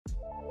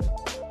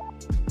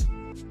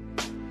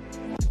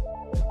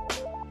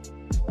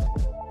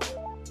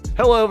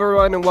Hello,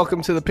 everyone, and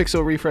welcome to the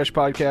Pixel Refresh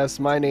Podcast.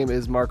 My name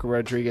is Marco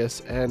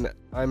Rodriguez, and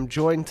I'm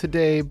joined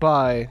today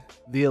by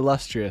the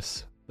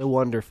illustrious, the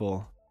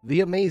wonderful,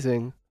 the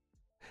amazing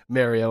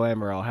Mario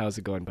Amaral. How's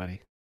it going,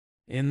 buddy?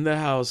 In the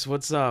house.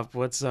 What's up?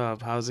 What's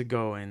up? How's it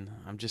going?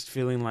 I'm just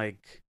feeling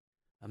like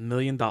 $1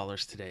 million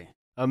today.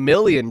 $1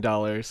 million?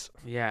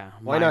 Yeah.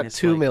 Why not minus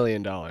 $2 like,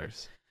 million?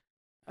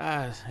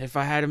 if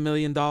I had $1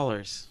 million.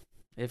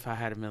 If I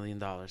had $1 million.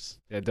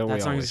 Yeah, don't we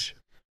all wish?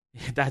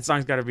 That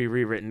song's got to be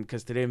rewritten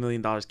because today $1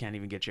 million can't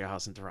even get you a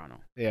house in Toronto.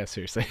 Yeah,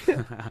 seriously.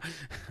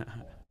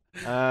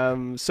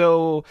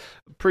 So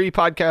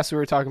pre-podcast we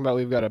were talking about,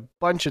 we've got a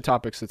bunch of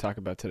topics to talk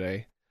about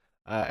today.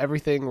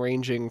 Everything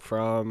ranging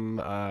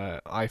from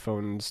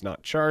iPhones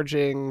not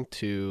charging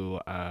to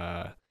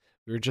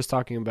we were just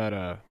talking about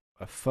a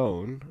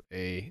phone,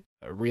 a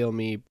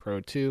Realme Pro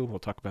 2. We'll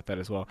talk about that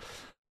as well.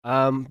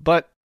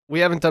 But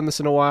we haven't done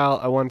this in a while.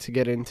 I wanted to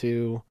get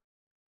into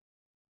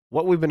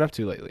what we've been up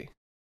to lately.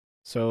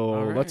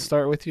 So let's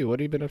start with you.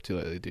 What have you been up to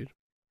lately, dude?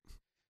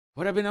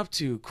 What I've been up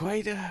to?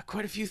 Quite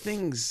a few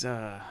things.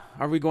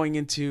 Are we going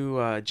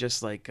into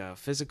just like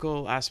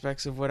physical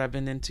aspects of what I've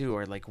been into,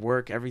 or like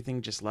work,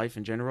 everything, just life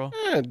in general?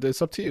 Yeah,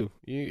 it's up to you.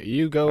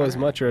 You go All as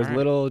right, much or as all right.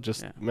 little.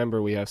 Just Yeah.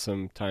 remember we have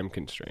some time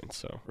constraints.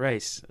 So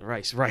Rice.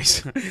 Rice,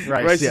 Rice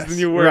yes, is the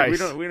new word.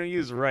 rice. We don't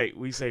use right.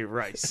 We say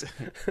rice.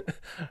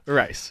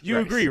 rice. You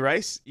rice. agree,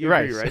 Rice? You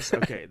Rice. agree, Rice?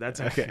 Okay, that's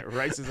Okay. okay.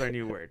 Rice is our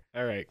new word.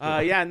 All right.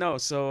 Cool. Yeah, no.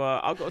 So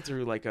I'll go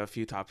through like a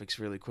few topics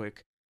really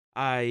quick.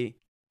 I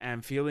am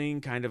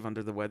feeling kind of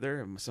under the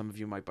weather. Some of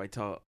you might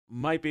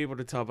be able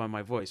to tell by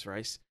my voice,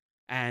 Rice.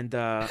 And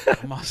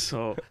I've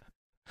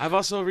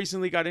also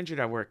recently got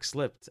injured at work.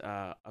 Slipped.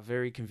 A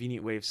very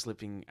convenient way of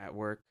slipping at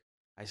work.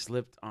 I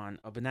slipped on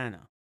a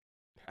banana.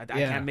 I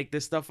can't make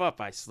this stuff up.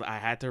 I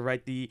had to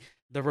write the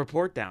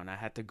report down. I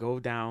had to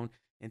go down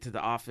into the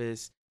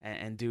office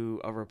and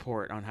do a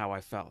report on how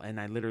I felt.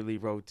 And I literally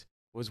wrote,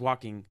 was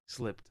walking,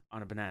 slipped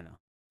on a banana.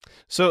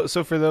 So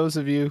for those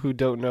of you who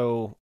don't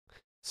know,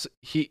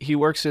 he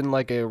works in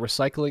like a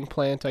recycling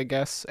plant, I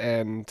guess,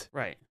 and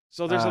Right.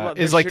 So there's a lot.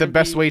 is like the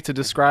best way to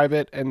describe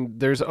it. And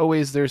there's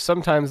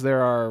sometimes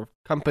there are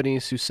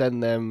companies who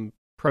send them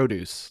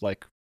produce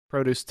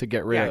to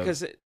get rid of. Yeah,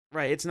 because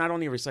it's not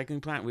only a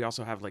recycling plant. We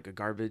also have like a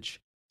garbage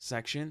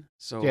section.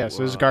 So yeah, so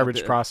there's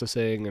garbage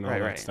processing and all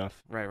that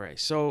stuff. Right.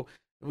 So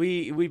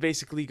we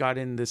basically got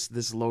in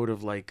this load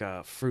of like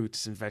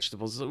fruits and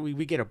vegetables.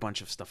 We get a bunch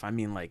of stuff. I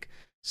mean, like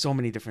so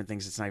many different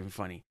things. It's not even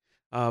funny.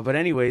 But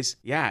anyways,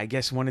 yeah, I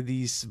guess one of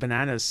these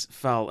bananas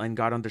fell and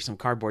got under some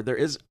cardboard. There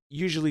is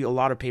usually a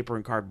lot of paper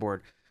and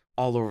cardboard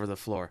all over the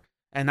floor,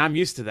 and I'm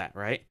used to that,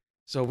 right?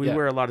 So we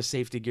wear a lot of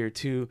safety gear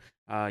too,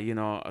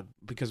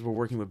 because we're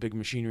working with big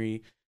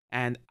machinery.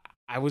 And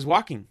I was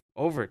walking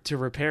over to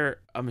repair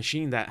a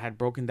machine that had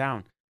broken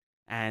down,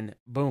 and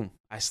boom,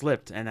 I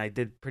slipped, and I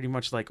did pretty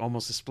much like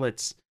almost a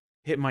splits,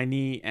 hit my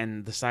knee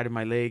and the side of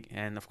my leg,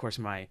 and of course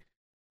my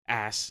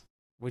ass,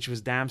 which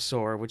was damn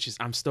sore,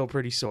 I'm still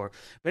pretty sore.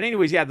 But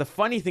anyways, yeah, the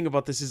funny thing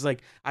about this is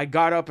like I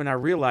got up and I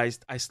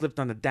realized I slipped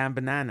on the damn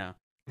banana.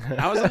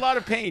 That was a lot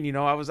of pain,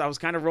 I was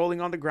kind of rolling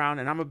on the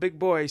ground, and I'm a big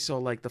boy, so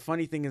like the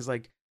funny thing is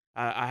like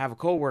I have a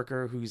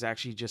coworker who's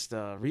actually just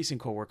a recent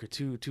coworker,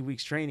 2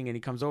 weeks training, and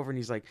he comes over and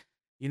he's like,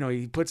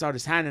 he puts out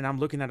his hand, and I'm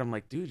looking at him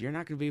like, dude, you're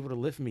not gonna be able to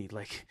lift me,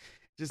 like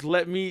just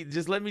let me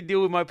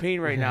deal with my pain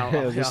right now.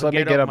 Let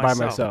me get up by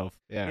myself.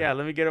 Yeah,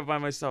 let me get up by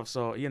myself.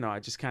 So, I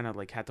just kind of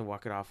like had to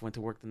walk it off, went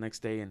to work the next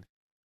day, and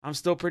I'm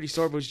still pretty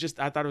sore, but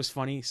I thought it was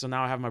funny. So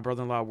now I have my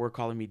brother-in-law at work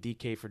calling me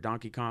DK for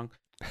Donkey Kong,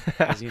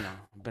 because,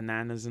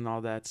 bananas and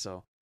all that.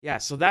 So yeah,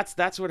 so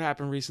that's what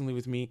happened recently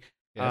with me.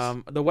 Yes.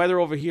 The weather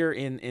over here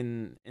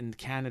in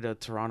Canada,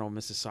 Toronto,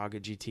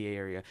 Mississauga, GTA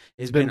area,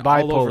 has been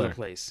all over the bipolar.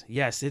 place.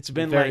 Yes, it's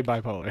been very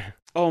like bipolar.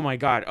 Oh my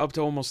God, up to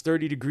almost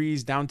 30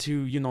 degrees down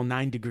to,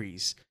 9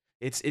 degrees.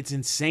 It's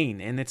insane.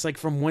 And it's like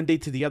from one day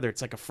to the other.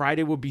 It's like a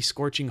Friday will be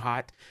scorching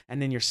hot,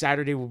 and then your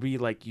Saturday will be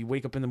like you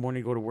wake up in the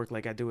morning, go to work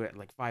like I do at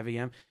like 5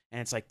 a.m.,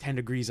 and it's like 10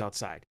 degrees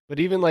outside.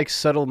 But even like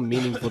subtle,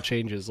 meaningful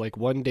changes. Like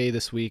one day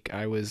this week,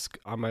 I was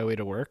on my way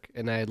to work,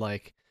 and I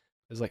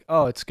was like,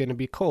 oh, it's going to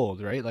be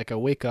cold, right? Like I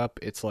wake up,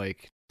 it's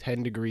like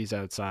 10 degrees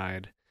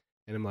outside.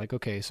 And I'm like,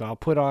 okay, so I'll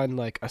put on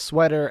like a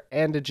sweater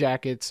and a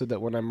jacket so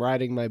that when I'm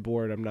riding my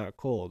board, I'm not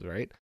cold,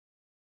 right?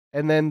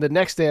 And then the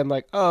next day I'm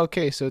like, oh,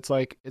 okay, so it's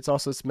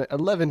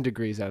 11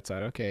 degrees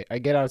outside. Okay, I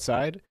get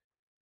outside.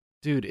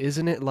 Dude,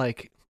 isn't it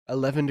like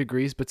 11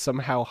 degrees but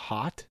somehow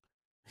hot?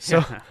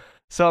 So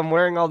so I'm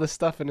wearing all this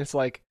stuff, and it's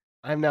like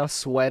I'm now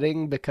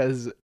sweating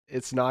because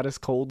it's not as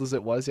cold as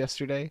it was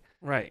yesterday.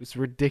 Right. It's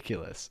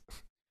ridiculous.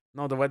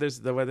 No, the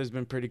weather's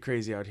been pretty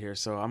crazy out here,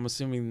 so I'm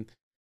assuming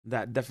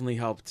that definitely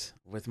helped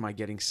with my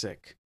getting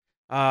sick.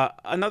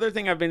 Another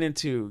thing I've been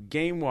into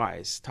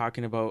game-wise,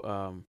 talking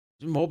about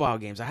mobile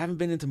games. I haven't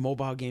been into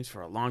mobile games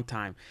for a long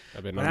time.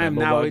 I've been on a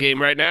mobile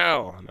game right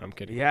now. No, I'm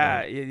kidding.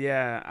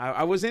 Yeah.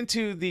 I was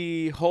into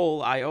the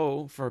whole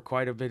IO for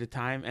quite a bit of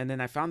time, and then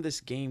I found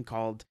this game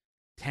called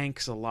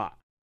Tanks a Lot.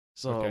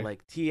 So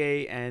like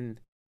TANKS.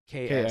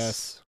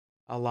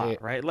 a A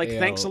lot, right? Like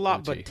thanks a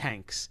lot, but ALOT.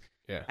 tanks.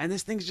 Yeah. And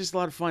this thing's just a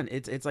lot of fun.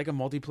 It's like a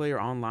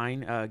multiplayer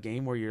online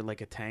game where you're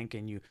like a tank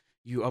and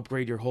you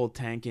upgrade your whole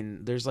tank,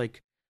 and there's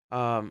like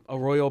a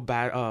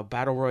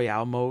battle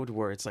royale mode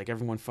where it's like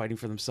everyone fighting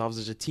for themselves.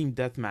 There's a team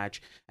deathmatch,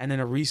 and then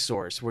a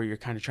resource where you're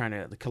kind of trying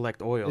to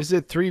collect oil. Is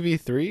it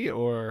 3v3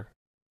 or?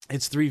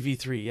 It's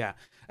 3v3, yeah.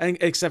 And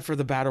except for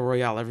the battle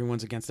royale,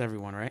 everyone's against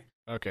everyone, right?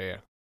 Okay, yeah.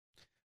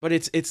 But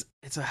it's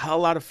a hell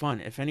lot of fun.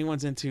 If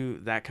anyone's into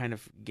that kind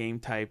of game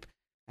type,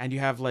 and you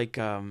have like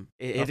I'll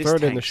it is throw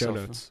it in the tanks, show so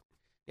notes.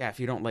 yeah, if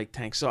you don't like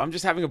tanks. So I'm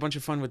just having a bunch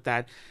of fun with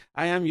that.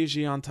 I am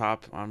usually on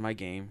top on my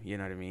game, you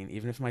know what I mean?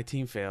 Even if my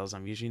team fails,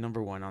 I'm usually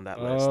number 1 on that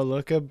Oh, list.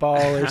 look at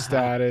baller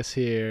status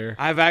here.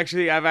 I've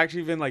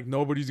actually been like,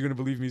 nobody's gonna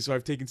believe me, so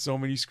I've taken so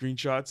many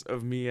screenshots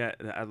of me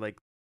at like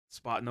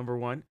spot number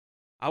 1.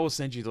 I will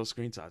send you those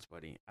screenshots,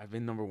 buddy. I've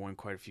been number 1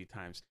 quite a few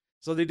times.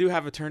 So they do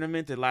have a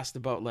tournament that lasts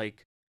about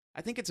like,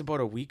 I think it's about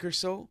a week or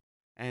so.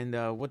 And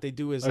what they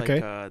do is like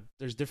Okay.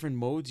 there's different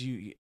modes.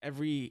 You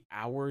every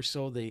hour or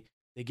so they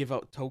give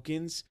out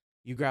tokens.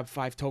 You grab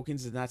 5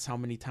 tokens, and that's how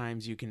many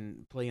times you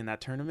can play in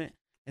that tournament.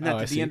 And Oh, at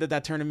I the see. end of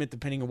that tournament,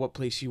 depending on what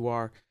place you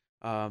are,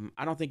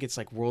 I don't think it's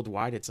like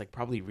worldwide. It's like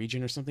probably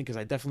region or something, because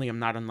I definitely am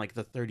not in like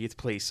the 30th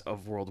place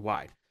of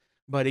worldwide.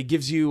 But it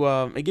gives you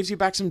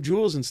back some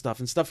jewels and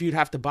stuff you'd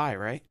have to buy,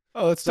 right?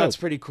 Oh, that's So dope. that's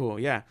pretty cool.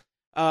 Yeah.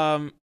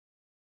 Um,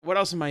 what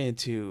else am I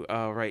into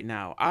right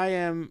now? I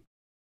am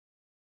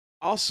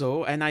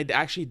also, and I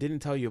actually didn't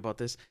tell you about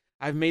this.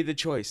 I've made the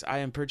choice. I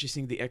am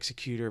purchasing the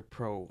Executor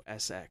Pro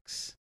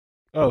SX,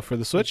 Oh, for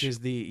the which Switch? is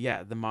the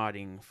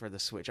modding for the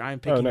Switch. I am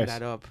Oh, picking nice.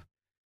 that up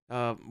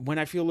when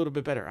I feel a little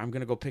bit better. I'm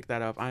gonna go pick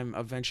that up. I'm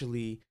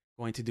eventually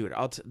going to do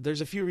it.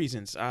 There's a few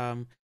reasons.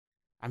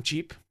 I'm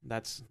cheap.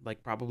 That's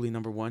like probably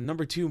number 1.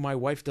 Number 2, my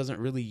wife doesn't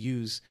really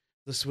use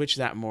the Switch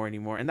that more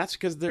anymore, and that's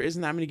because there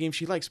isn't that many games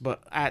she likes.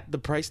 But at the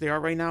price they are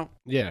right now,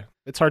 Yeah,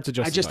 it's hard to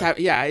I just justify. have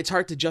yeah, it's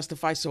hard to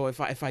justify. So if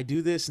I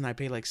do this and I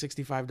pay like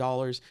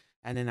 $65,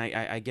 and then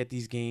I get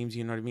these games,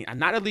 you know what I mean? I'm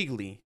not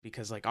illegally,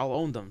 because like I'll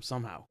own them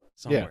somehow, Yeah,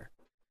 somewhere,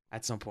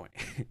 at some point.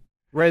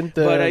 rent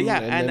But them yeah,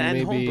 and then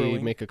and maybe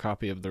homebrewing. make a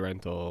copy of the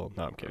rental.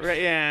 No, I'm kidding.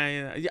 Right,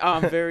 yeah.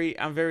 I'm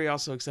very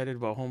also excited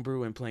about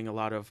homebrew and playing a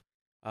lot of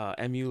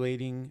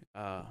emulating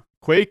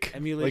Quake? Like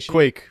emulation.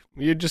 Quake.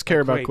 You just care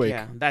about Quake, Quake.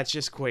 yeah, that's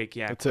just Quake.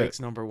 Yeah, That's it. Quake's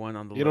number 1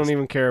 on the You don't list.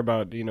 even care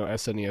about,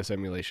 SNES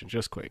emulation.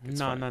 Just Quake. It's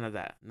No, fine. none of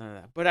that, none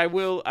of that. But I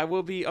will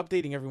be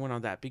updating everyone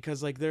on that,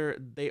 because like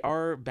they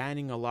are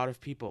banning a lot of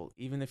people,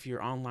 even if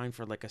you're online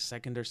for like a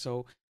second or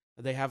so.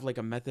 They have like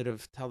a method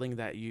of telling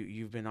that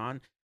you've been on.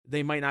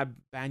 They might not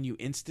ban you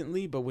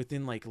instantly, but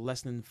within like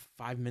less than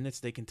 5 minutes,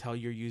 they can tell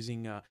you're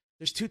using.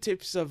 There's 2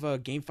 types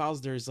of game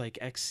files. There's like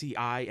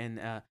XCI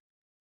and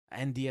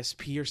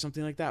NDSP or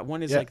something like that.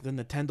 One is Yeah. like the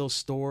Nintendo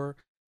Store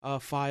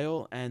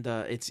file, and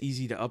it's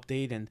easy to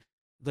update, and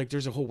like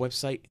there's a whole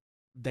website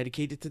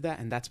dedicated to that,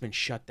 and that's been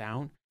shut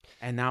down.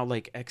 And now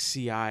like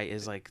XCI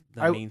is like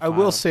the I main I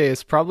will file. say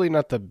it's probably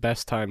not the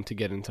best time to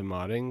get into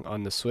modding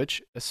on the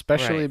Switch,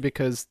 especially Right.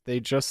 because they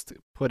just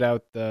put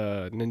out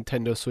the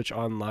Nintendo Switch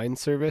Online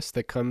service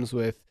that comes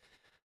with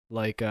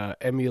like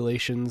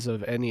emulations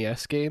of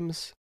NES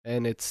games,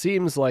 and it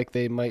seems like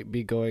they might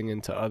be going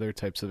into other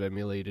types of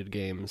emulated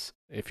games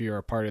if you're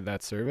a part of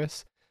that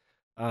service.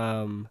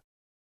 Um,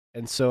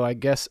 and so I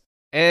guess,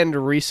 and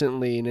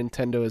recently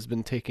Nintendo has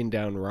been taking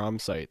down ROM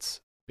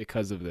sites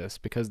because of this,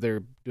 because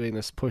they're doing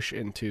this push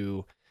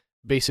into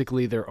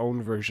basically their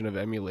own version of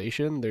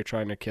emulation. They're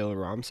trying to kill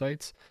ROM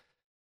sites.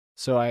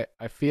 So I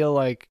feel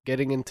like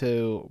getting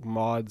into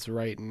mods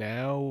right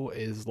now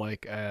is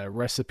like a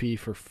recipe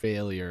for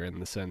failure in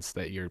the sense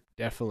that you're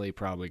definitely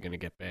probably going to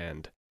get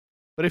banned.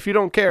 But if you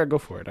don't care, go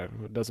for it.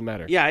 It doesn't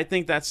matter. Yeah, I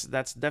think that's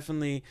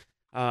definitely.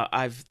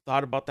 I've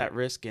thought about that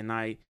risk, and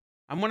I'm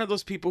one of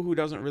those people who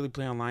doesn't really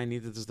play online.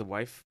 Neither does the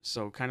wife.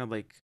 So kind of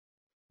like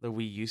the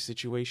Wii U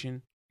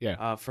situation.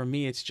 Yeah. For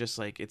me, it's just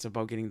like it's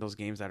about getting those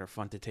games that are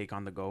fun to take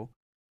on the go.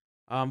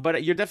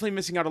 But you're definitely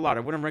missing out a lot.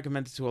 I wouldn't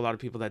recommend it to a lot of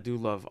people that do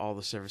love all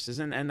the services,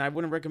 and I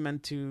wouldn't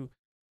recommend to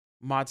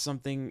mod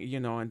something,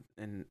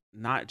 and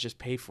not just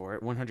pay for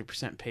it,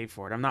 100% pay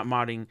for it. I'm not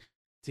modding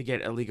to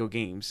get illegal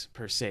games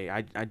per se.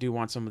 I do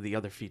want some of the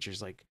other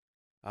features, like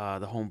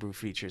the homebrew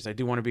features. I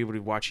do want to be able to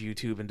watch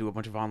YouTube and do a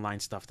bunch of online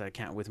stuff that I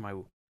can't with my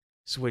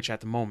Switch at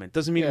the moment.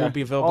 Doesn't mean it Yeah. won't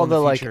be available All in the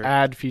the like future.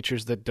 ad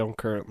features that don't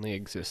currently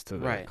exist to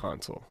the Right.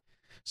 console.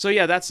 So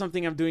yeah, that's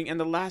something I'm doing. And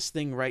the last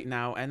thing right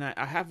now, and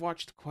I have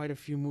watched quite a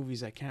few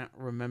movies. I can't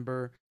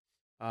remember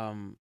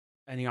um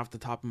any off the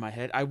top of my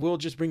head. I will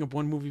just bring up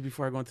one movie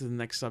before I go into the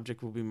next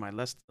subject. Will be my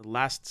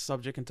last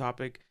subject and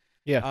topic.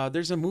 Yeah.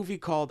 There's a movie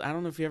called, I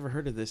don't know if you ever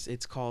heard of this.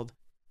 It's called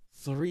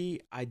Three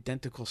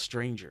Identical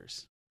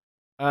Strangers.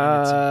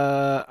 And it's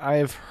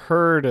I've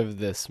heard of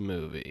this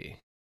movie.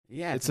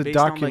 yeah, it's It's a based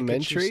on like a true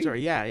documentary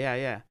story. Yeah, yeah,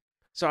 yeah.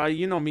 So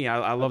you know me,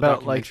 I love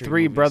about like documentary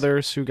 3 movies.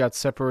 brothers who got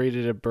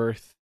separated at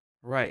birth.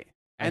 Right.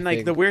 I And like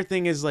the think. weird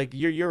thing is like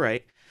you're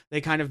right. They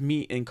kind of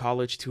meet in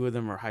college, 2 of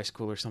them, or high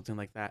school or something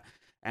like that.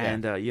 Yeah.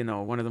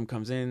 And one of them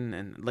comes in,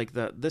 and like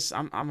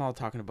I'm all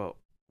talking about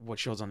what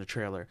shows on the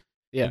trailer.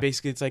 Yeah. And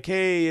basically, it's like,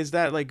 hey, is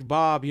that like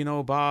Bob? You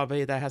know, Bob.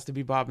 Hey, that has to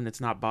be Bob, and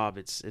it's not Bob.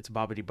 It's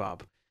Bobbity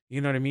Bob.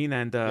 You know what I mean?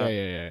 And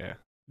Yeah.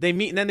 they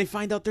meet, and then they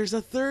find out there's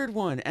a third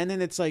one, and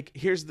then it's like,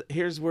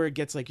 here's where it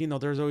gets like,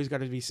 there's always got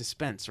to be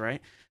suspense,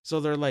 right? So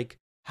they're like,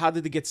 how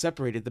did they get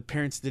separated? The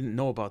parents didn't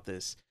know about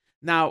this.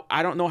 Now,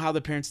 I don't know how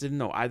the parents didn't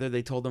know. Either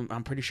they told them,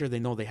 I'm pretty sure they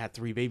know they had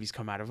 3 babies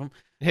come out of them.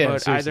 Yeah.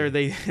 But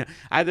Seriously.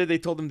 either they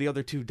told them the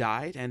other 2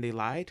 died and they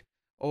lied,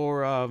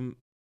 or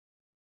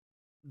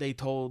they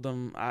told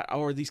them,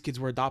 or these kids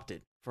were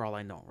adopted for all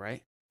I know,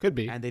 right? Could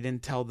be. And they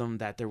didn't tell them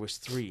that there was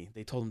 3.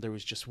 They told them there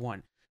was just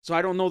 1. So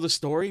I don't know the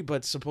story,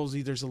 but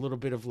supposedly there's a little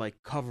bit of like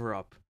cover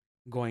up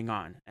going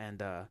on.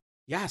 And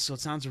yeah, so it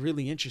sounds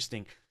really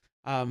interesting.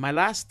 My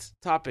last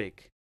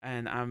topic,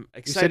 and I'm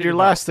excited. You said your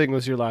last thing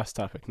was your last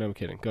topic. No, I'm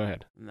kidding. Go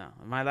ahead. No,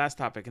 my last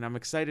topic, and I'm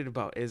excited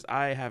about, is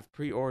I have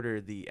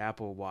pre-ordered the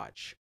Apple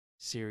Watch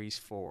Series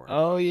 4.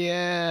 Oh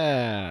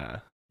yeah.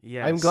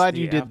 Yes, I'm glad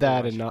the you did Apple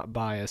that Watch. and not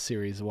buy a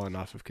Series 1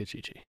 off of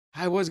Kijiji.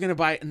 I was gonna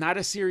buy not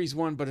a Series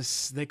 1, but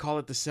they call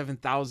it the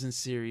 7000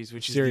 series,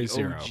 which Series is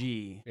the 0. OG.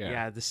 Yeah.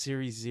 Yeah, the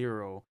Series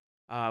 0.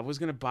 I was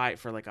gonna buy it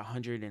for like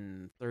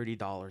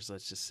 $130,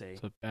 let's just say.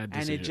 It's a bad And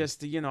decision. it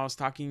just, I was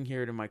talking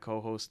here to my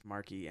co-host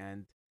Marky,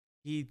 and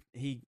he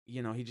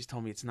just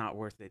told me it's not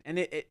worth it. And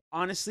it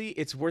honestly,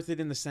 it's worth it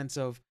in the sense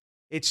of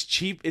it's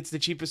cheap. It's the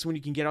cheapest one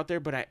you can get out there.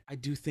 But I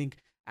do think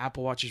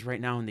Apple Watches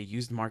right now in the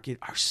used market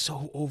are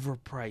so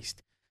overpriced.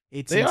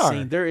 It's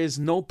insane. are. There is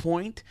no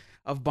point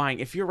of buying.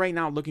 If you're right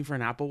now looking for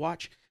an Apple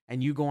Watch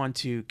and you go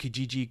onto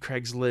Kijiji,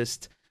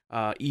 Craigslist,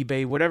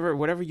 eBay,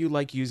 whatever you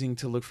like using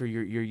to look for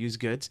your used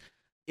goods,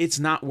 it's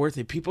not worth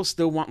it. People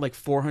still want like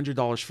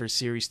 $400 for a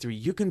Series 3.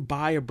 You can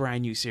buy a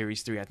brand new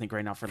Series 3, I think,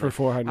 right now for like,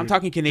 400. I'm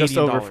talking Canadian just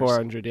over dollars.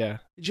 400, yeah.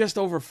 Just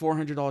over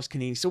 $400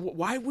 Canadian. So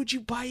why would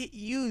you buy it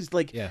used?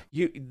 Like, Yeah.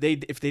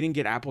 if they didn't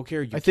get Apple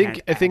Care, I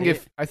think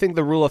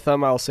the rule of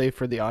thumb I'll say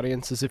for the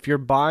audience is if you're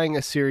buying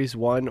a Series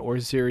 1 or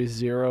Series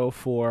 0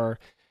 for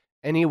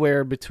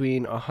anywhere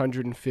between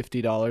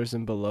 $150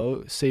 and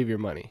below, save your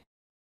money.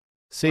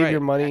 Save Right. your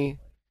money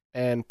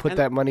and put And-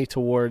 that money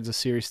towards a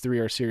Series 3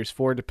 or Series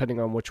 4 depending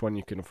on which one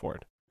you can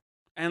afford.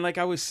 And like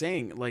I was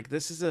saying, like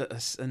this is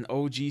an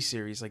OG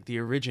series, like the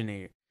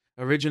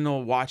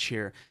original watch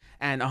here.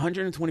 And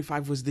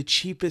 125 was the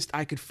cheapest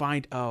I could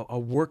find a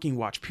working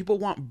watch. People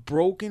want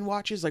broken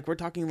watches. Like we're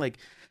talking like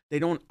they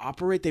don't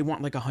operate. They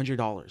want like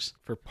 $100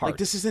 For parts. Like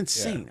this is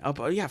insane.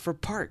 Yeah, for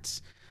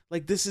parts.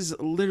 Like this is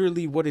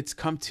literally what it's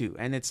come to.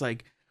 And it's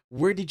like,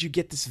 where did you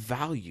get this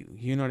value?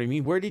 You know what I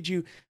mean?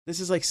 This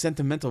is like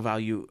sentimental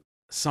value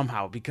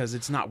somehow because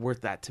it's not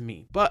worth that to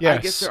me. But yeah, I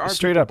guess there are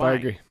straight people up, I buying.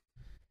 agree.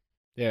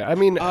 Yeah, I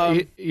mean,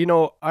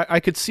 I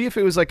could see if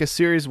it was like a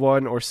Series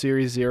 1 or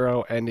Series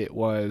 0 and it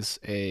was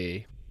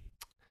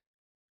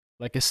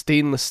like a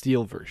stainless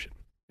steel version.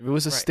 If it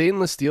was a Right.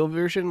 stainless steel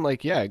version,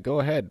 like, yeah, go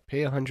ahead,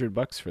 pay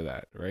 $100 for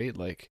that, right?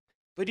 Like,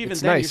 But even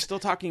It's then, nice. you're still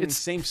talking It's-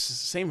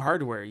 same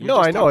hardware. You're no,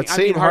 just I know talking- it's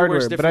same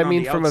hardware's hardware, but different I on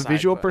mean, the from a outside,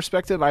 visual but-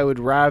 perspective, I would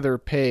rather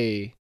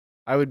pay.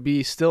 I would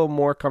be still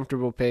more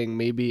comfortable paying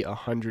maybe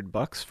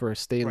 $100 for a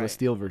stainless Right.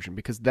 steel version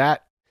because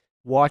that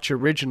watch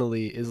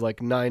originally is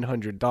like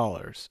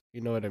 $900.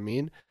 You know what I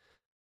mean?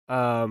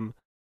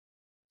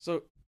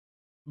 So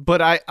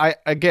But I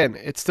again,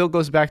 it still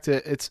goes back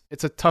to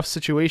it's a tough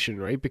situation,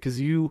 right? Because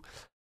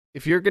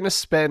if you're gonna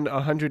spend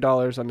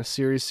 $100 on a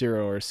Series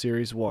 0 or a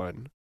Series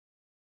 1,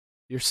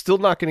 you're still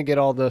not gonna get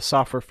all the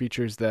software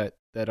features that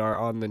are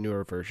on the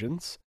newer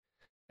versions.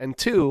 And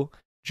 2,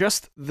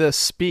 just the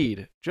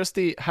speed, just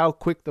how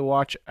quick the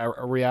watch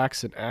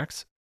reacts and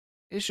acts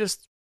is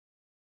just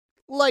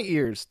light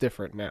years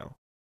different now.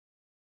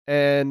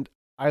 And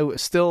I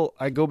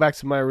go back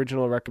to my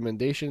original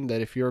recommendation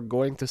that if you're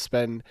going to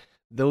spend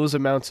those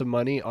amounts of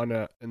money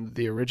on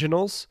the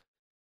originals,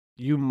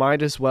 you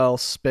might as well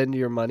spend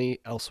your money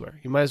elsewhere.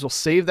 You might as well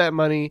save that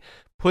money,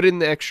 put in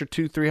the extra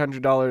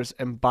 $200-$300,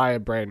 and buy a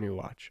brand new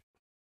watch.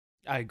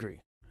 I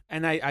agree.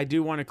 And I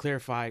do want to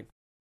clarify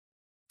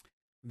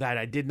that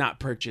I did not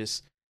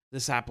purchase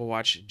this Apple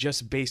Watch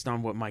just based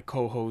on what my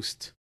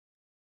co-host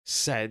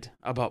said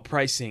about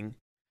pricing.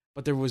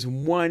 But there was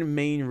one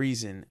main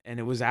reason, and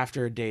it was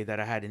after a day that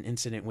I had an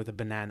incident with a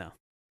banana.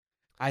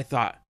 I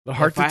thought The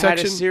heart if I had a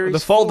detection, or Series the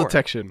fall 4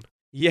 detection.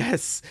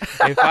 Yes.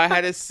 If I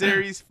had a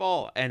Series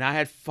fall and I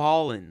had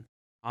fallen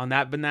on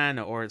that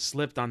banana or it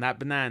slipped on that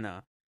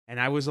banana and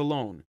I was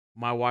alone,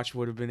 my watch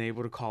would have been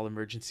able to call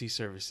emergency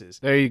services.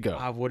 There you go.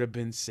 I would have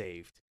been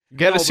saved.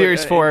 Get No, a but,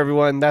 Series 4,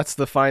 everyone. That's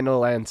the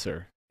final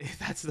answer.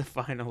 That's the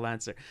final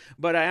answer.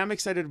 But I am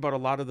excited about a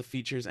lot of the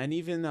features, and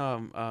even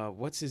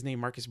what's his name,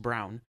 Marcus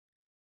Brown.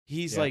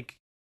 He's Yeah. like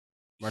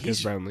Marcus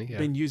he's Brownlee. Yeah.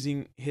 been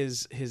using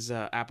his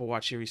Apple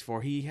Watch Series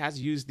 4. He has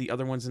used the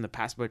other ones in the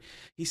past, but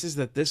he says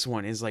that this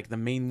one is like the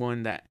main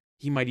one that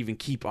he might even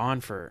keep on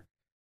for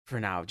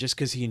now, just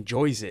because he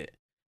enjoys it.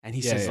 And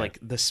he says Yeah. like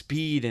the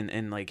speed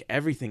and like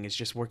everything is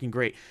just working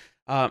great.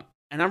 And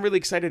I'm really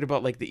excited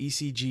about like the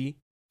ECG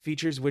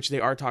features, which they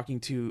are talking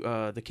to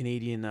the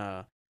Canadian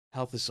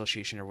Health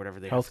Association or whatever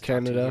they have Health to talk to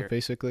Canada, here.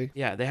 basically.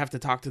 Yeah, they have to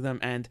talk to them,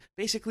 and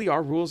basically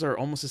our rules are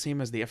almost the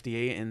same as the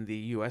FDA in the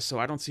U.S. So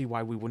I don't see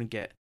why we wouldn't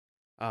get,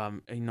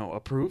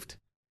 approved.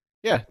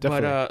 Yeah, But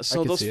definitely. I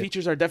so could those see it.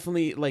 features are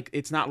definitely like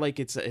it's not like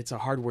it's a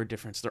hardware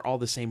difference. They're all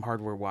the same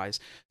hardware wise.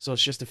 So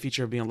it's just a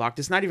feature of being unlocked.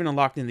 It's not even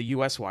unlocked in the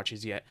U.S.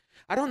 watches yet.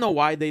 I don't know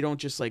why they don't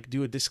just like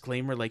do a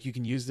disclaimer like you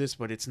can use this,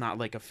 but it's not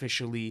like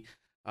officially,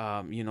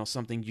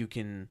 something you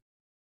can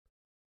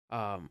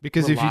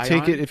Because if you rely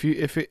take it,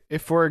 on.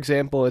 if for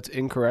example it's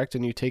incorrect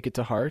and you take it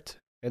to heart,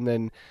 and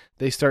then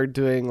they start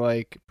doing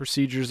like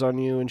procedures on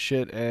you and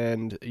shit,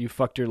 and you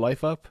fucked your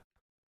life up,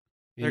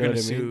 you They're know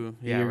gonna what I mean? sue.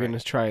 Yeah, You're right, gonna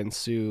try and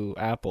sue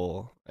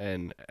Apple,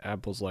 and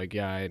Apple's like,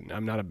 yeah,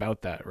 I'm not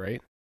about that,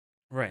 right?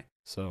 right.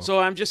 So So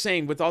I'm just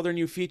saying, with all their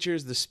new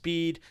features, the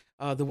speed,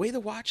 the way the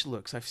watch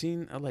looks, I've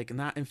seen like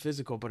not in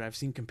physical, but I've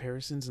seen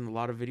comparisons in a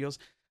lot of videos.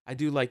 I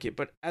do like it,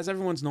 but as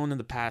everyone's known in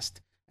the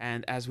past,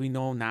 and as we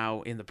know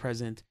now in the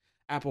present,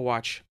 Apple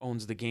Watch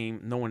owns the game.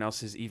 No one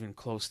else is even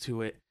close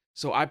to it.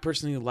 So I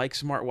personally like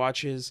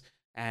smartwatches,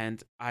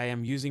 and I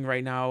am using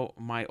right now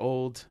my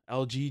old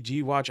LG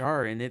G Watch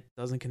R, and it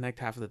doesn't connect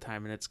half of the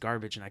time, and it's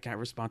garbage, and I can't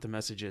respond to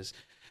messages.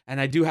 And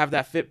I do have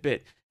that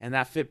Fitbit, and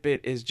that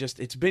Fitbit is just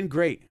it's been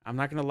great. I'm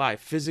not gonna lie.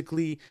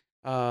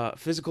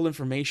 Physical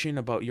information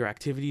about your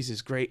activities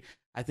is great.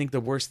 I think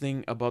the worst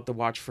thing about the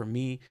watch for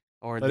me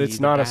or but it's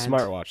the not a band,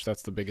 smartwatch.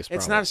 That's the biggest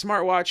it's not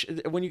problem. a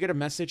smartwatch. When you get a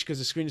message because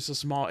the screen is so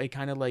small, it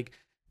kind of like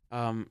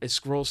it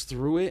scrolls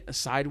through it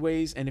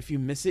sideways, and if you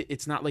miss it,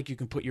 it's not like you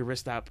can put your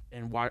wrist up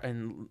and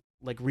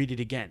like read it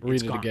again. It's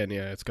Read it gone. again.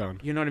 Yeah, it's gone.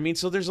 You know what I mean?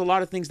 So there's a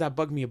lot of things that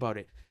bug me about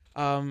it.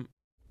 Um,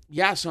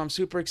 yeah, so I'm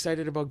super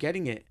excited about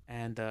getting it,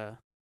 and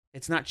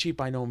it's not cheap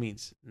by no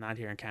means. Not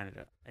here in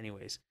Canada,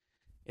 anyways.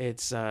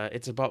 It's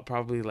about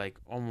probably like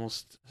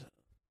almost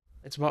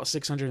it's about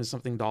 600 and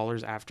something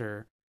dollars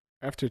after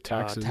After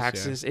taxes, yeah.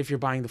 taxes if you're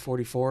buying the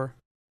 44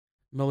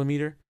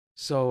 millimeter.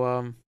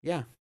 So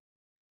yeah,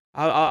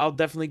 I'll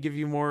definitely give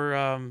you more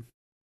You'll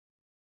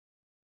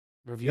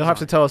reviews have on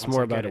to it tell us once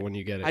more I about get it it. when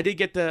you get I it.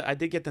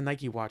 did get the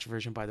Nike watch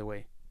version, by the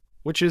way.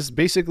 Which is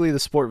basically the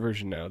sport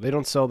version now. They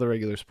don't sell the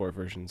regular sport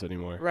versions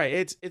anymore. Right.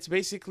 It's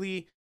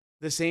basically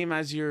the same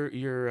as your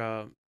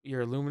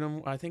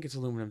aluminum. I think it's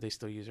aluminum they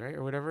still use, right,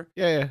 or whatever.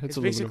 Yeah, yeah, it's It's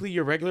aluminum. basically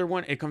your regular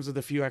one. It comes with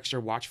a few extra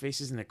watch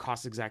faces, and it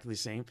costs exactly the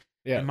same.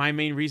 Yeah, And my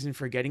main reason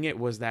for getting it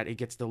was that it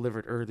gets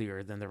delivered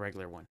earlier than the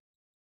regular one.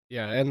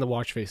 yeah, and the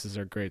watch faces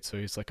are great. So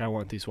he's like, I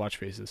want these watch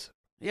faces.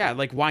 Yeah,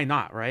 like why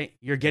not, right?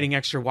 You're Yeah. getting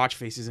extra watch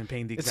faces and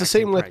paying the It's the exact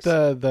same same with price.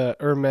 the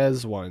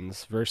Hermes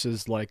ones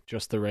versus like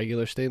just the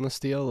regular stainless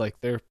steel. Like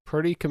they're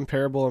pretty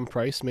comparable in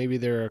price. Maybe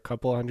they're a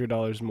couple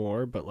 $100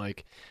 more, but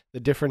like the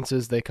difference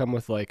is they come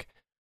with like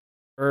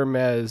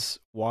Hermes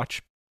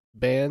watch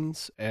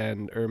bands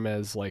and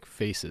Hermes like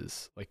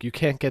faces. Like you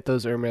can't get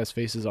those Hermes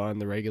faces on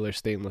the regular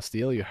stainless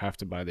steel. You have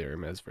to buy the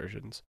Hermes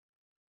versions.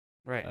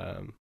 Right.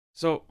 Um,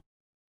 So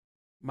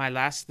my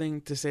last thing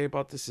to say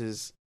about this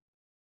is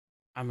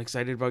I'm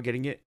excited about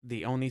getting it.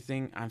 The only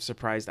thing I'm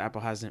surprised Apple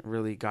hasn't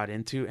really got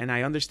into, and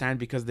I understand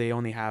because they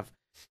only have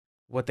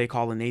what they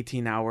call an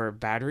 18-hour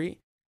battery,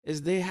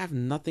 is they have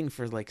nothing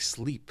for like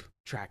sleep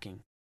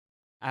tracking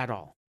at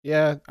all.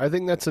 yeah, I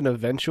think that's an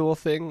eventual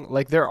thing.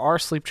 Like there are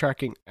sleep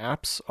tracking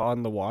apps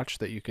on the watch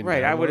that you can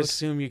Right, I would download.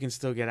 assume you can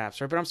still get apps,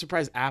 right? But I'm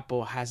surprised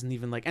Apple hasn't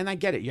even like, and I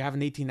get it. You have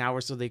an 18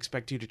 hours, so they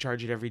expect you to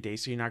charge it every day,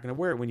 so you're not going to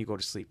wear it when you go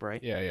to sleep,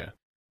 right? Yeah, yeah.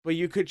 But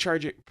you could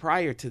charge it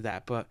prior to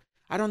that. But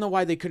I don't know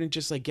why they couldn't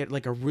just like get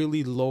like a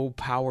really low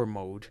power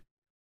mode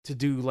to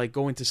do like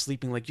go into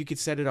sleeping. Like you could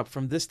set it up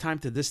from this time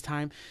to this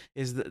time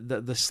is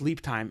the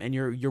sleep time, and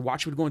your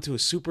watch would go into a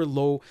super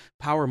low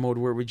power mode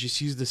where it would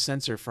just use the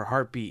sensor for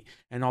heartbeat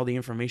and all the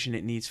information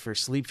it needs for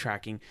sleep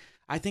tracking.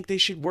 I think they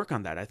should work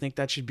on that. I think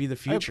that should be the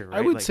future, I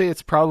right? would Like say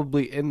it's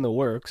probably in the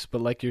works,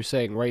 but like you're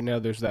saying, right now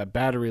there's that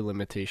battery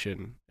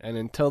limitation, and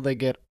until they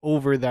get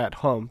over that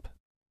hump,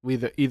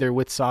 either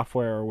with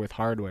software or with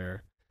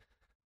hardware,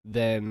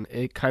 then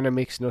it kind of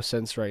makes no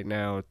sense right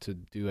now to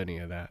do any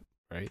of that,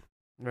 right?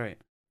 right.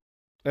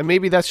 And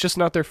maybe that's just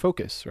not their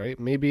focus, right?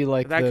 Maybe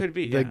like That could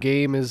be, the yeah.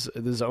 game is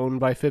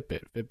owned by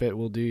Fitbit. Fitbit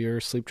will do your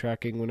sleep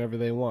tracking whenever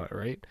they want,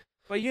 right?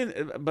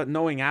 But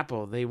knowing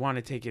Apple, they want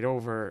to take it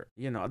over.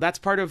 That's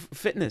part of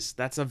fitness.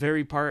 That's a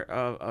very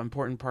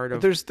important part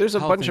But of there's a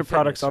health bunch and of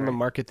products fitness, on the right?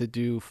 market that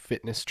do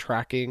fitness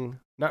tracking,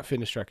 not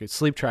fitness tracking,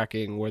 sleep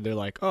tracking, where they're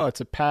like, oh,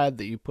 it's a pad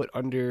that you put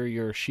under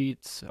your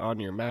sheets on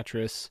your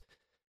mattress,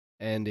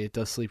 and it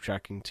does sleep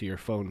tracking to your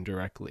phone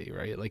directly,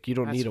 right? Like you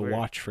don't That's need a weird.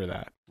 watch for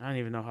that. I don't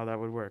even know how that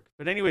would work.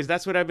 But anyways,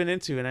 that's what I've been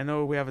into, and I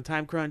know we have a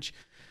time crunch,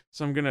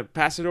 so I'm gonna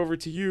pass it over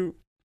to you.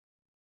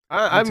 You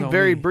I'm tell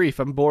very me. brief.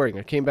 I'm boring.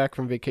 I came back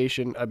from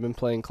vacation. I've been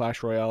playing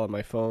Clash Royale on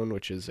my phone,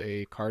 which is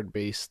a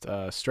card-based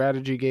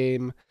strategy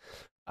game.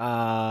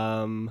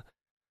 Um,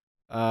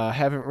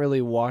 haven't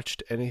really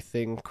watched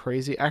anything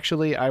crazy.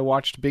 Actually, I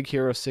watched Big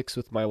Hero 6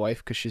 with my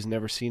wife because she's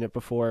never seen it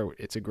before.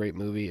 It's a great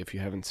movie. If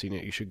you haven't seen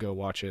it, you should go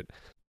watch it.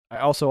 I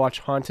also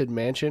watched Haunted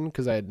Mansion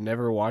because I had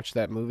never watched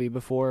that movie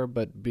before.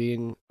 But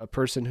being a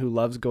person who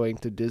loves going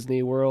to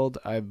Disney World,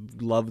 I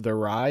love the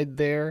ride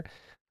there,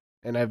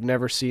 and I've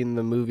never seen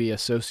the movie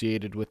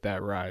associated with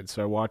that ride.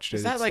 So I watched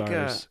Is it. It that like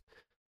stars.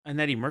 an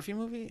Eddie Murphy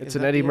movie? It's Is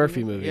an that Eddie the Eddie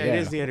Murphy Murphy? movie. Yeah, it Yeah,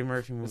 is the Eddie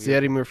Murphy movie. it's the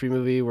Eddie Okay. Murphy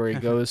movie where he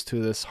goes to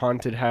this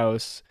haunted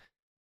house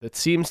that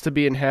seems to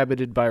be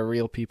inhabited by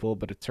real people,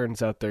 but it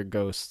turns out they're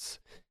ghosts.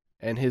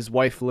 And his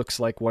wife looks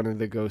like one of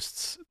the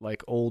ghosts,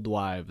 like old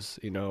wives,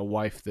 a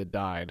wife that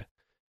died.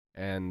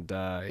 And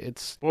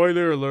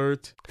Spoiler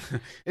alert.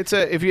 it's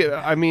a if you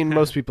I mean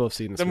most people have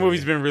seen this The movie.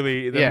 movie's been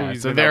really the Yeah, movie's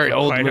it's a been very out for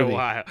old quite movie. a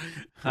while.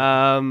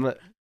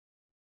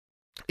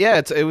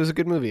 Yeah, it was a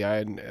good movie.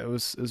 It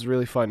was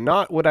really fun.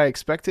 Not what I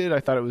expected. I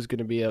thought it was going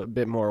to be a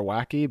bit more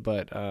wacky,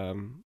 but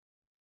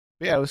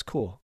yeah, it was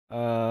cool.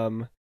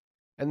 And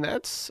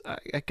that's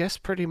I guess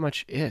pretty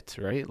much it,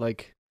 right?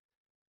 Like,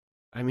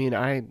 I mean,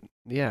 I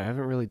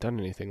haven't really done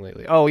anything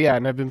lately. Oh yeah,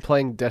 and I've been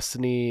playing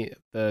Destiny,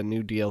 the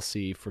new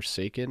DLC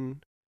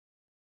Forsaken.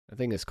 I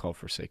think it's called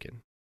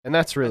Forsaken, and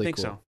that's I really think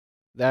cool. so.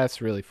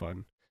 That's really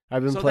fun.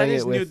 I've been So that playing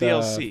is it new with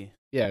DLC.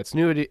 yeah, it's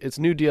new. It's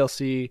new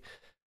DLC.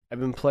 I've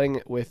been playing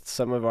it with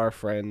some of our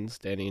friends,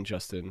 Danny and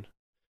Justin.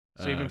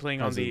 So you've been playing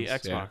on the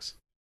cousins, yeah. Xbox.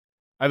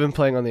 I've been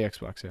playing on the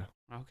Xbox, yeah.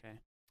 Okay.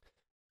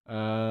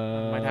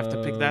 I might have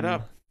to pick that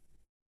up.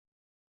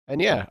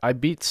 And yeah, I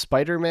beat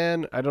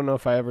Spider-Man. I don't know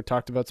if I ever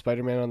talked about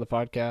Spider-Man on the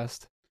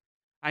podcast.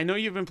 I know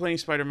you've been playing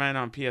Spider-Man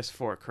on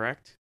PS4,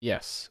 correct?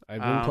 Yes,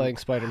 I've been playing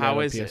Spider-Man How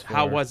on is PS4. it?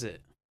 How was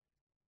it?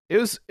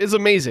 It's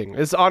amazing.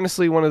 It's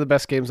honestly one of the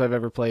best games I've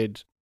ever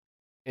played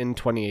in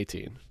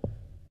 2018.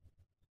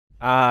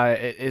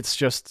 It's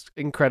just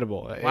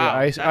incredible. Wow,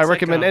 I that's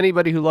recommend like a-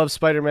 anybody who loves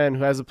Spider-Man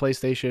who has a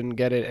PlayStation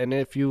get it. And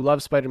if you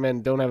love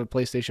Spider-Man, don't have a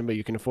PlayStation, but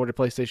you can afford a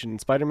PlayStation and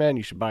Spider-Man,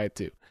 you should buy it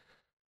too.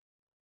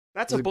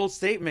 That's It's a bold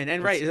statement.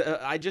 And it's- right,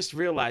 I just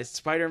realized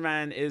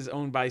Spider-Man is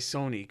owned by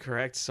Sony,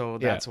 correct? So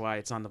that's why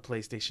it's on the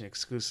PlayStation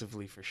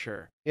exclusively for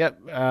sure. Yep.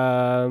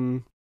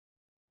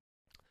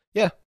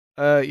 Yeah.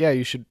 Yeah.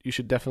 You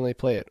should definitely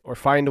play it or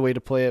find a way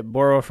to play it.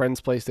 Borrow a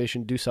friend's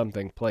PlayStation. Do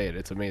something. Play it.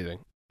 It's amazing.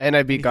 And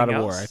I beat God of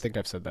Anything War. else? I think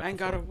I've said that. And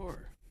before. God of War.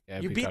 Yeah, I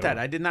You God beat of that.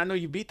 War. I did not know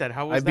you beat that.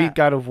 How I was beat that?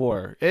 God of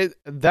War.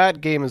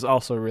 That game is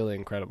also really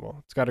incredible.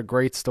 It's got a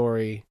great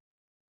story.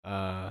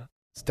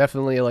 It's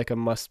definitely like a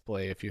must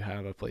play if you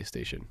have a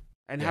PlayStation.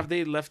 And Yeah. have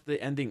they left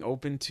the ending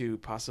open to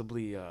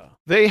possibly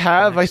They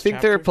have. I next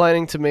think they're chapter?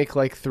 planning to make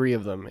like 3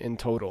 of them in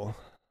total.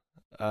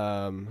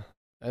 And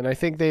I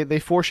think they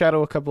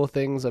foreshadow a couple of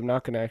things. I'm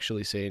not going to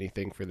actually say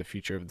anything for the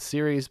future of the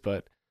series,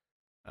 but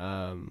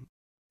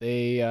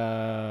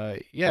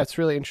it's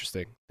really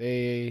interesting.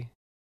 They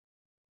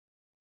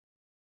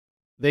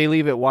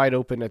leave it wide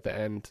open at the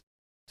end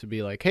to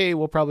be like, hey,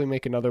 we'll probably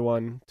make another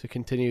one to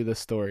continue this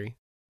story.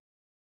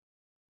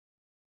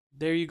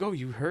 There you go.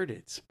 You heard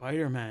it.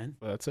 Spider-Man,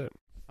 But that's it.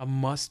 a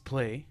must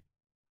play.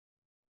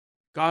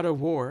 God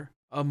of War,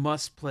 a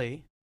must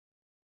play.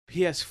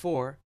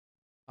 PS4,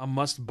 a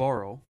must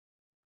borrow.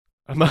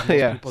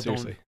 Yeah, people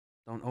seriously.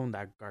 Don't own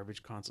that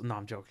garbage console. No,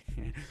 I'm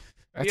joking.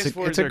 It's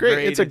PS4s a are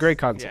great it's a great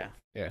console. Yeah,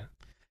 Yeah.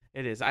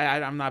 it is.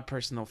 I'm not a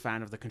personal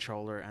fan of the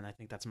controller, and I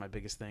think that's my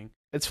biggest thing.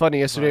 It's funny.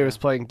 Yesterday I But, was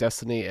playing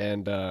Destiny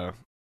and I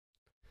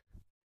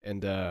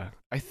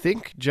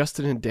think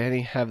Justin and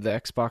Danny have the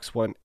Xbox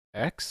One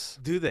X.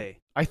 Do they?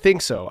 I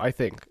think so. I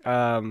think.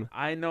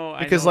 I know.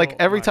 Because like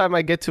every time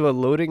I get to a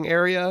loading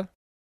area,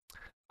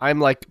 I'm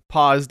like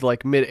paused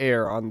like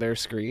mid-air on their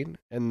screen,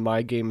 and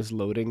my game is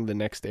loading the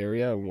next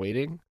area and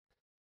waiting,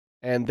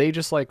 and they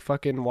just like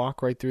fucking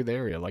walk right through the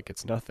area like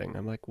it's nothing.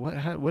 I'm like,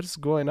 what is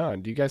going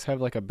on? Do you guys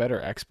have like a better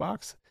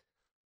Xbox?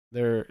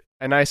 They're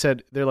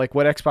like,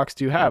 what Xbox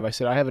do you have? I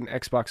said, I have an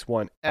Xbox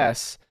One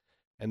S,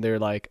 and they're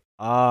like,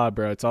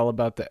 bro, it's all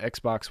about the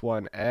Xbox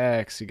One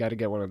X. You got to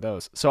get one of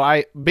those.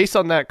 So based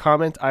on that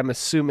comment, I'm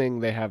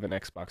assuming they have an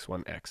Xbox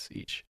One X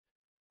each.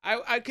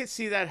 I could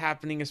see that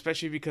happening,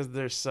 especially because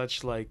they're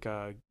such like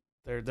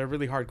they're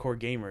really hardcore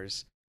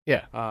gamers.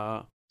 Yeah.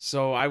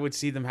 So I would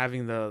see them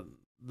having the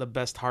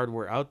best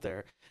hardware out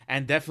there,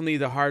 and definitely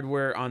the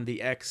hardware on the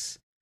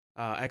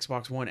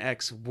Xbox One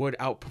X would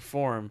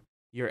outperform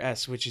your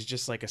S, which is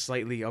just like a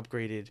slightly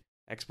upgraded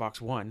Xbox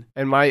One.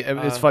 And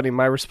it's funny.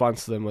 My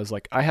response to them was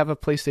like, I have a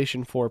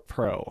PlayStation 4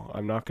 Pro.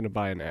 I'm not going to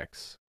buy an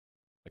X.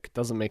 Like, it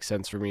doesn't make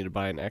sense for me to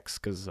buy an X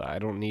because I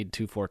don't need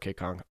two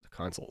 4K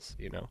consoles.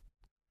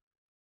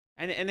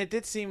 And it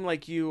did seem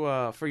like you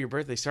for your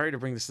birthday. Sorry to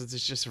bring this.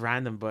 It's just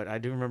random, but I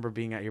do remember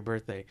being at your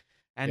birthday,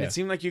 and Yeah. it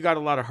seemed like you got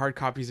a lot of hard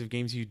copies of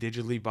games you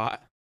digitally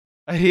bought.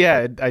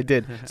 Yeah, I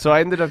did. So I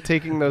ended up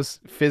taking those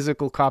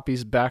physical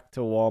copies back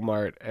to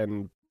Walmart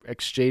and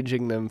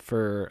exchanging them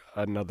for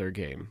another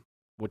game,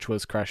 which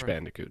was Crash Right.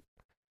 Bandicoot.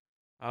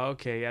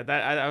 Okay, yeah,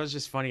 that was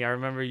just funny. I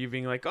remember you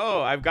being like,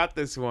 "Oh, I've got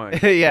this one."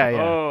 Yeah.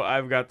 Oh,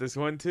 I've got this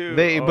one too.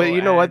 But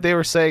you know what and- they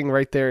were saying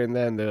right there and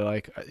then? They're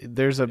like,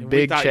 there's a We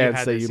big thought you chance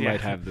had that this, you yeah.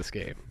 might have this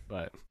game.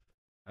 But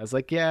I was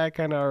like, yeah, I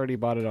kind of already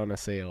bought it on a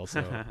sale.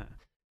 So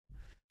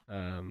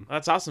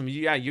That's awesome.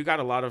 Yeah, you got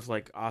a lot of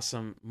like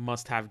awesome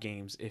must-have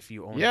games if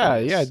you own a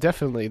Yeah,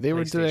 definitely. They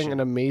were doing PlayStation. an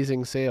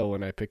amazing sale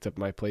when I picked up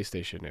my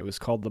PlayStation. It was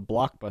called the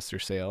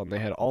Blockbuster sale, and they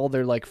had all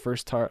their like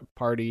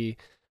party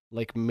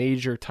like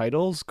major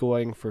titles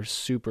going for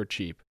super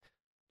cheap.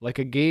 Like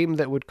a game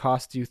that would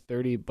cost you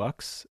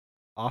 $30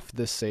 off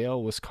this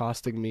sale was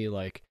costing me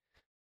like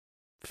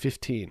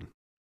 15,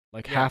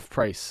 like Yeah. half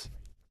price.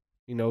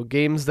 You know,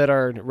 games that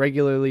are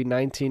regularly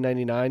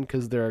 19.99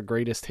 because they're our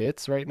greatest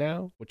hits right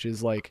now, which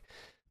is like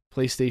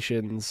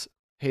PlayStation's,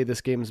 hey,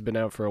 this game's been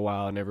out for a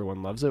while and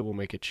everyone loves it, we'll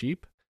make it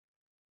cheap.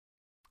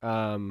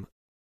 Um,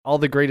 all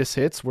the greatest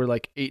hits were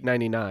like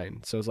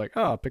 8.99. So it's like,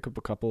 oh, I'll pick up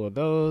a couple of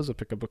those. I'll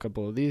pick up a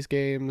couple of these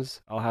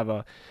games. I'll have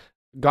a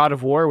God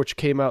of War, which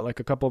came out like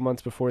a couple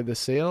months before this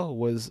sale,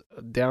 was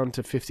down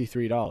to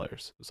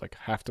 $53. It's like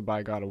have to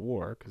buy God of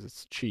War because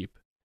it's cheap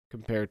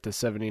compared to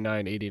 $79,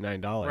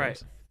 $89.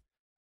 Right.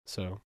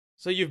 So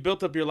So you've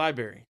built up your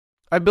library.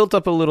 I built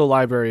up a little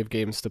library of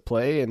games to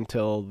play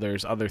until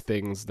there's other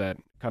things that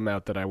come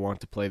out that I want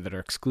to play that are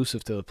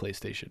exclusive to the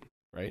PlayStation,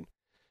 right?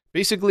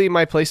 Basically,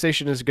 my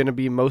PlayStation is going to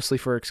be mostly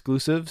for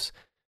exclusives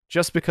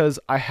just because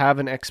I have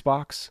an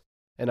Xbox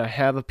and I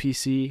have a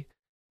PC,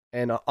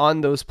 and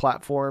on those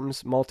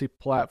platforms,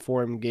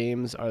 multi-platform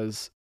games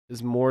is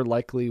more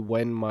likely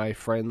when my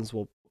friends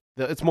will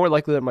it's more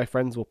likely that my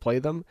friends will play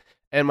them,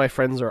 and my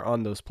friends are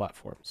on those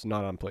platforms,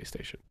 not on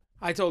PlayStation.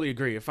 I totally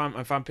agree. If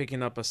I'm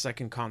picking up a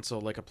second console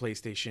like a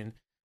PlayStation,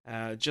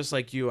 just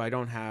like you, I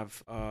don't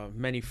have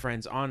many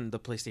friends on the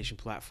PlayStation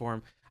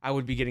platform. I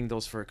would be getting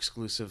those for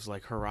exclusives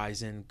like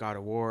Horizon, God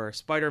of War,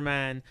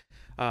 Spider-Man,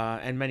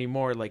 and many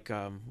more. Like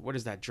what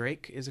is that?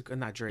 Drake? Is it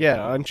not Drake?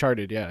 Yeah,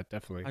 Uncharted, yeah,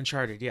 definitely.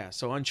 Uncharted, yeah.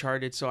 So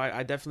Uncharted. So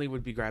I definitely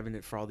would be grabbing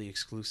it for all the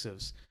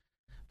exclusives.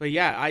 But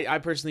yeah, I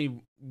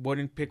personally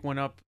wouldn't pick one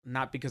up,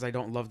 not because I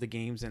don't love the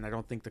games and I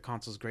don't think the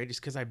console's great, it's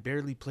because I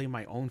barely play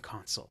my own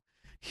console.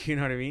 You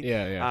know what I mean?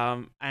 Yeah,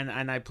 yeah.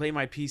 And I play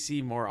my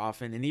PC more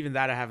often, and even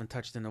that I haven't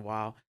touched in a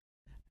while.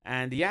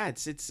 And yeah,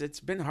 it's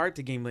been hard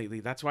to game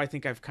lately. That's why I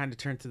think I've kind of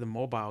turned to the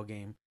mobile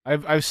game,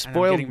 I've and I'm getting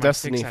spoiled my fix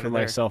Destiny out for of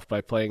there myself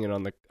by playing it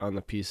on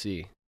the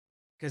PC.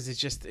 because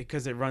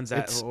it runs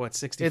at It's what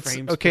 60 it's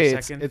frames okay. per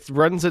It's second. it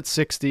runs at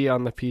 60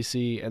 on the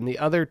PC, and the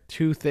other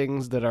two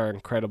things that are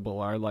incredible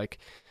are like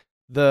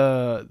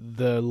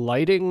the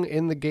lighting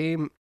in the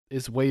game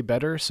is way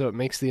better, so it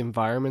makes the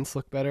environments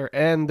look better,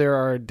 and there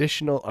are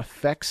additional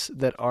effects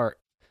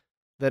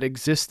that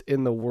exist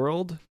in the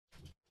world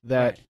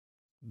that Right.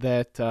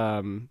 that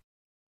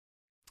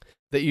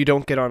that you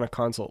don't get on a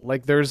console.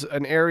 Like there's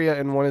an area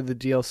in one of the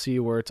DLC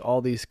where it's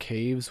all these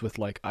caves with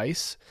like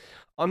ice.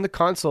 On the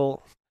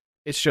console,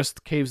 it's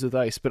just caves with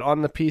ice, but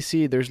on the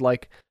PC there's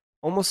like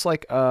almost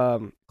like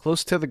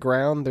close to the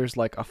ground there's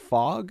like a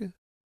fog,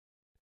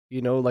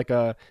 you know, like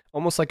a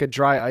almost like a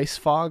dry ice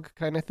fog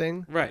kind of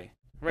thing. Right.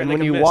 Right. And Like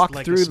when a you mist, walk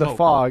like a through the smoke.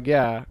 fog,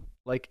 yeah,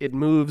 like it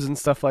moves and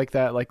stuff like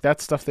that. Like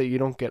that's stuff that you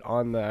don't get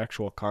on the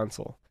actual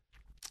console.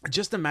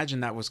 Just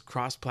imagine that was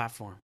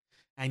cross-platform,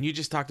 and you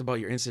just talked about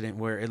your incident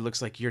where it looks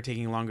like you're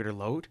taking longer to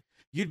load.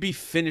 You'd be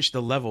finished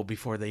the level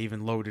before they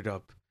even loaded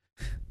up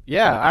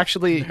Yeah,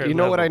 actually, their you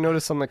know what I level.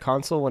 noticed on the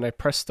console when I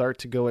press start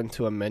to go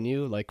into a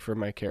menu, like for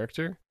my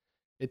character,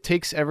 it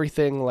takes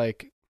everything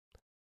like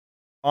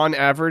on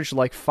average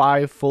like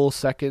 5 full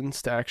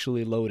seconds to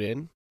actually load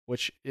in,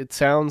 which it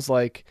sounds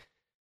like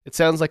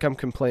I'm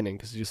complaining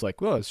because it's just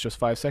like, well, it's just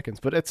 5 seconds,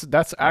 but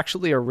that's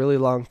actually a really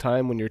long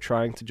time when you're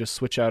trying to just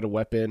switch out a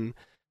weapon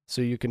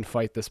so you can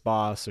fight this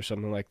boss or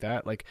something like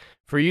that. Like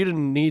for you to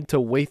need to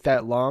wait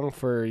that long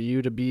for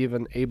you to be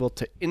even able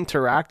to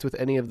interact with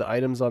any of the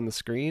items on the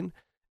screen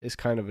is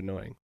kind of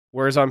annoying.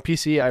 Whereas on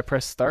PC, I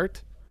press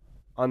start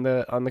on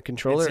the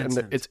controller It's and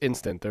instant. it's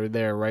instant. They're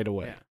there right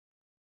away. Yeah.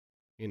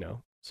 You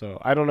know, so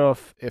I don't know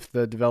if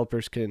the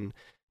developers can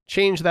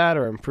change that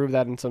or improve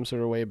that in some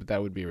sort of way, but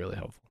that would be really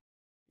helpful.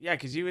 Yeah,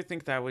 because you would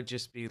think that would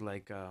just be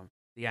like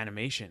the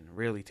animation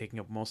really taking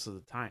up most of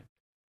the time.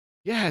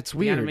 Yeah, it's The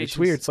weird. It's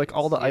weird. animations, It's like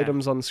all the yeah.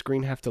 items on the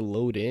screen have to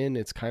load in.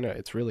 It's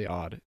really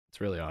odd. It's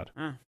really odd.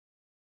 Uh,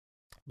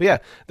 But yeah,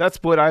 that's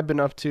what I've been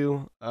up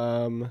to.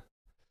 And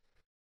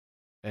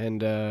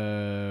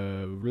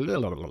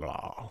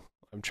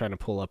I'm trying to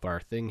pull up our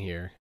thing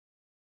here.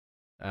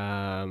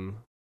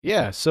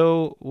 Yeah.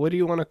 So what do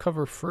you want to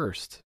cover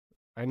first?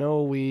 I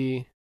know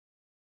we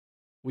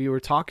were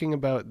talking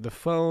about the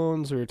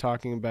phones. We were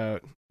talking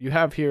about you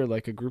have here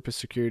like a group of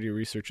security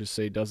researchers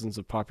say dozens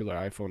of popular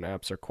iPhone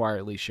apps are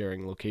quietly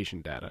sharing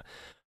location data,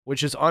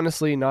 which is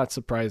honestly not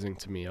surprising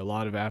to me. A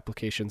lot of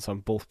applications on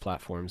both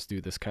platforms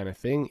do this kind of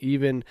thing,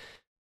 even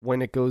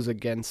when it goes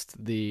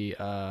against the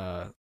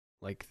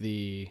like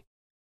the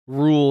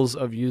rules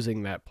of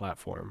using that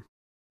platform.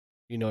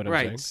 You know what I'm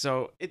right. saying?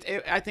 So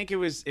I think it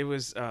was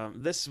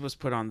this was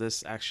put on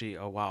this actually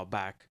a while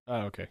back.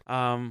 Oh, okay.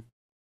 Um,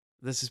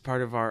 this is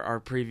part of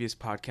our previous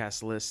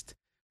podcast list.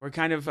 We're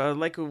kind of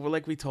like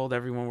we told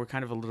everyone, we're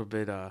kind of a little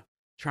bit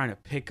trying to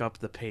pick up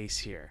the pace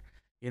here.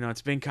 You know,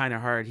 it's been kind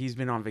of hard. He's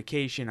been on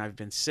vacation. I've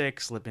been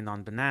sick, slipping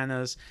on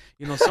bananas.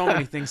 You know, so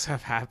many things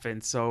have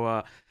happened.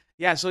 So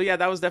Yeah, so yeah,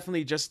 that was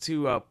definitely just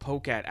to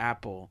poke at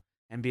Apple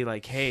and be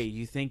like, "Hey,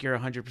 you think you're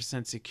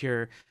 100%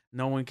 secure?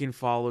 No one can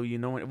follow you.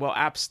 No one." Well,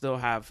 apps still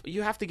have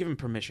you have to give them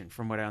permission,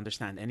 from what I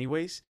understand,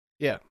 anyways.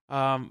 Yeah.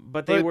 But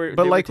But they were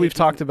like we've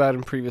talked taking about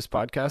in previous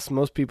podcasts,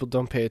 most people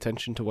don't pay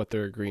attention to what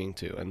they're agreeing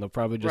to, and they'll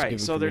probably just right. give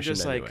them So they're permission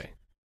just anyway. like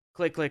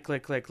click, click,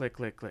 click, click, click,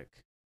 click, click.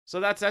 So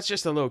that's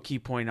just a little key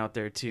point out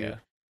there too. Yeah.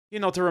 You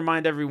know, to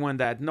remind everyone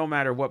that no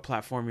matter what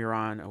platform you're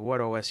on or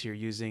what OS you're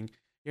using,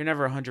 you're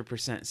never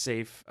 100%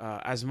 safe.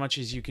 As much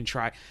as you can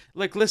try.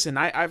 Like, listen,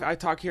 I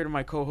talk here to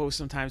my co-host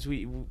sometimes.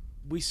 We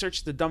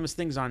search the dumbest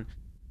things on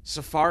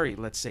Safari,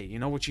 let's say. You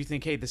know, what you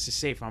think, hey, this is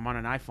safe. I'm on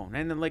an iPhone,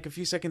 and then like a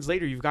few seconds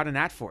later, you've got an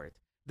ad for it.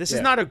 This is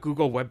Yeah. not a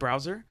Google web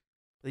browser.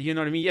 You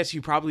know what I mean? Yes,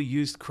 you probably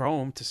used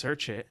Chrome to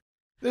search it.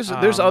 There's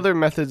Um, other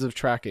methods of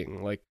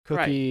tracking, like right.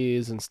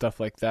 cookies and stuff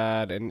like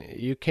that, and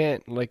you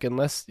can't like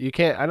unless you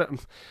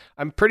can't.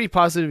 I'm pretty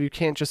positive you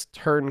can't just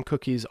turn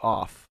cookies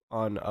off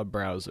on a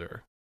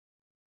browser.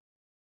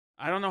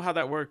 I don't know how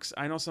that works.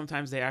 I know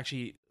sometimes they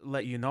actually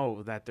let you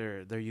know that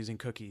they're using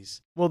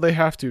cookies. Well, they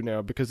have to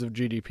now because of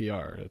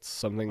GDPR. It's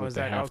something Oh, that is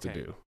they that have to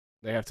okay? do.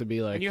 They have to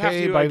be like, And you have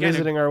hey, to by again,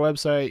 visiting our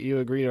website, you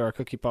agree to our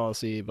cookie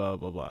policy, blah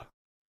blah blah.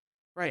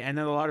 right? And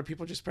then a lot of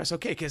people just press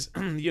OK because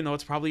you know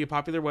it's probably a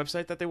popular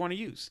website that they want to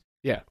use.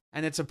 Yeah,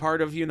 And it's a part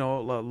of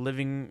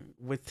living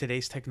with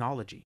today's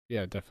technology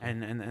yeah,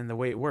 definitely. and the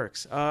way it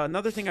works.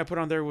 Another thing I put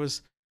on there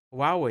was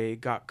Huawei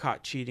got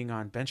caught cheating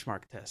on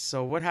benchmark tests.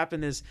 So what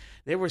happened is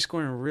they were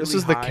scoring really This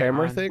is the high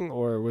camera on thing,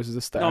 or was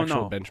this the No,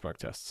 actual no. benchmark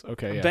tests?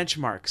 Okay, yeah.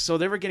 benchmarks. So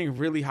they were getting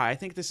really high. I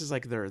think this is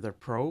like their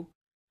pro.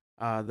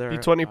 Their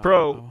P20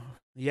 Pro.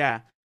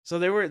 yeah. So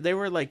they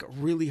were like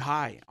really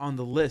high on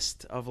the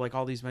list of like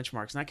all these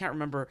benchmarks, and I can't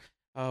remember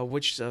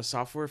which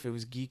software, if it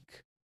was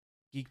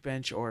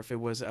Geekbench or if it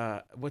was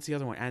what's the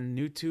other one,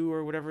 Antutu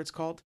or whatever it's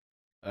called,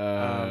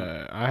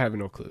 I have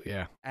no clue.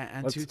 Yeah,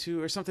 Antutu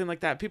or something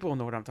like that. People will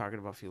know what I'm talking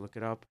about if you look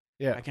it up.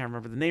 yeah, I can't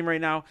remember the name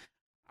right now.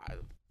 I,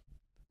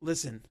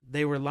 Listen,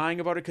 they were lying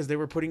about it because they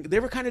were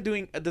kind of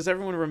doing. Does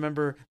everyone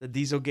remember the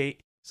Dieselgate?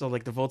 So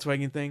like the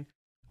Volkswagen thing,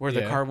 where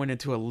the Yeah. car went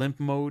into a limp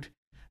mode,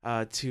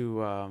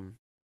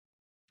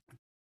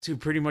 to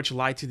pretty much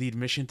lie to the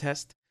admission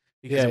test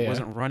because Yeah, it yeah.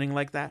 wasn't running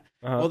like that.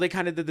 Uh-huh. Well, they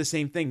kind of did the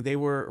same thing. They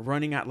were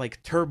running at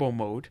like turbo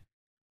mode,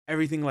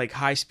 everything like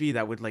high speed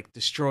that would like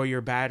destroy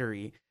your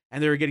battery,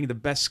 and they were getting the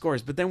best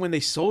scores. But then when they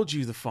sold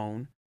you the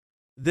phone,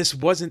 this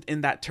wasn't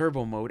in that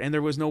turbo mode, and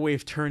there was no way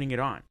of turning it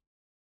on.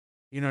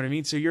 You know what I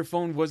mean? So your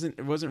phone wasn't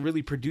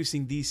really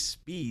producing these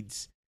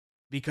speeds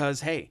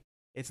because hey,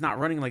 it's not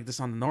running like this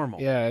on the normal.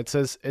 Yeah, it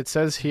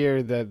says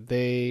here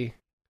that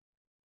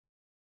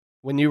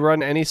when you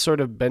run any sort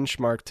of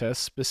benchmark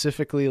test,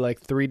 specifically like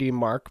 3D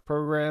Mark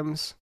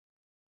programs,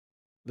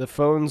 the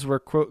phones were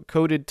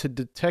coded to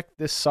detect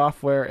this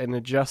software and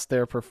adjust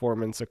their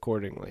performance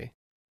accordingly.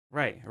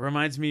 Right. It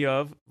reminds me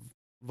of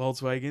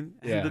Volkswagen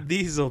and Yeah. the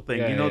diesel thing.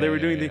 Yeah, You know, they were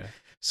doing yeah. the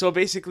so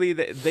basically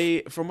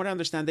they from what I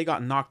understand, they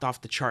got knocked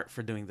off the chart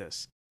for doing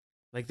this.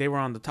 Like they were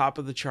on the top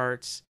of the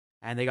charts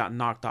and they got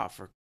knocked off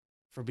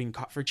for being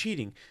caught for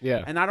cheating.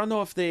 Yeah. And I don't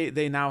know if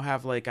they now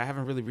have like I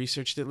haven't really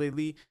researched it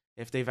lately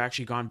if they've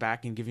actually gone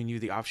back and given you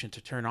the option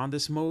to turn on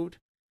this mode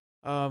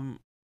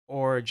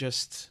or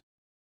just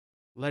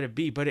let it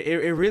be. But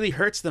it really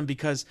hurts them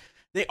because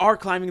they are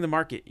climbing the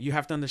market. You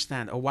have to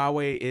understand,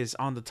 Huawei is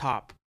on the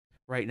top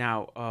right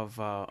now of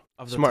the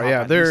Smart, top,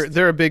 yeah, at they're least.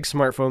 they're a big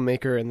smartphone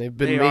maker, and they've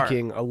been They are.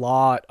 making a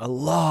lot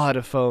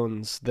of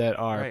phones that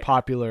are Right.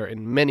 popular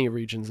in many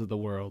regions of the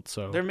world.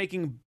 So They're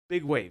making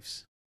big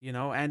waves, you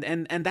know, and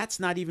that's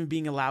not even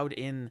being allowed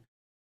in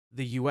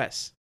the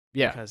US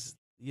yeah, because,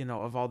 you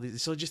know, of all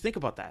these. So just think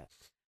about that.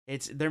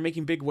 They're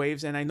making big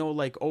waves, and I know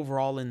like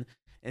overall in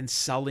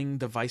selling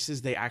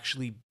devices, they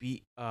actually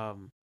beat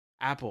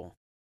Apple.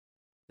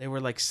 They were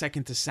like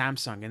second to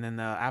Samsung, and then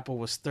Apple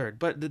was third.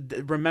 But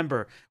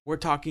remember, we're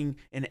talking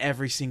in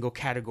every single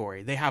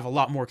category. They have a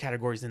lot more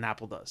categories than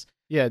Apple does.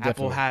 yeah,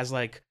 Apple definitely. has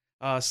like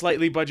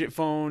slightly budget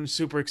phone,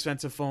 super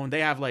expensive phone.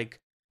 They have like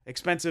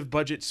expensive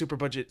budget, super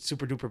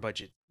duper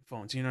budget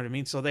phones. You know what I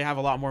mean? So they have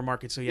a lot more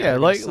market. So yeah, Yeah, they're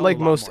gonna like sell a like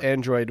lot most more.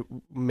 Android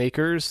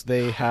makers,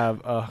 they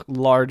have a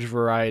large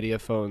variety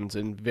of phones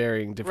in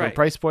varying different Right.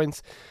 price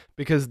points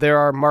because there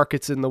are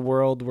markets in the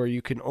world where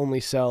you can only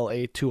sell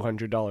a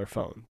 $200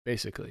 phone,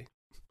 basically.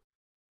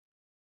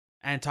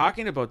 And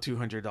talking about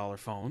 $200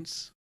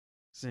 phones,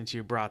 since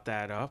you brought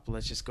that up,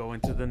 let's just go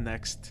into the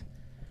next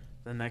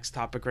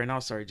topic right now.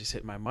 Sorry, just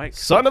hit my mic.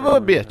 Son of a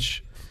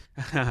bitch.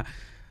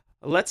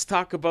 Let's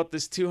talk about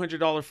this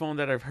 $200 phone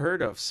that I've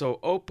heard of. So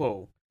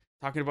Oppo,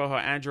 talking about how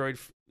Android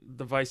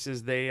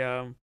devices they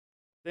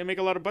make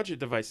a lot of budget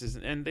devices,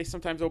 and they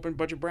sometimes open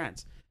budget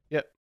brands.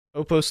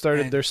 Oppo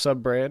started And- their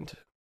sub brand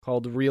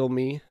called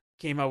Realme.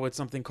 Came out with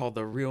something called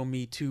the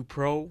Realme 2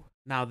 Pro.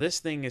 Now this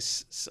thing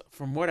is,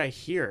 from what I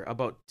hear,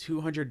 about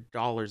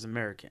 $200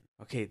 American.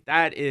 Okay,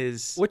 that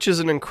is Which is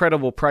an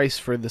incredible price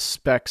for the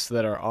specs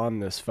that are on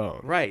this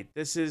phone. right.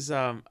 This is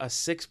a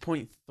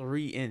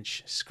 6.3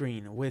 inch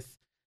screen with,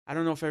 I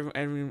don't know if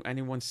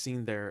anyone's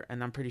seen their,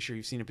 and I'm pretty sure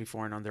you've seen it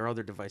before and on their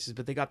other devices,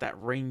 but they got that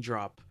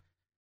raindrop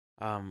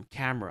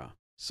camera.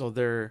 So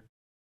their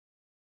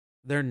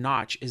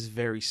notch is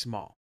very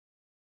small.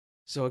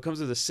 So it comes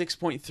with a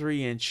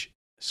 6.3-inch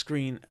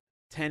screen,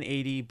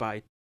 1080 by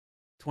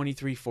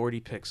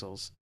 2340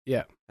 pixels.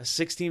 Yeah. A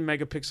 16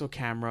 megapixel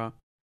camera,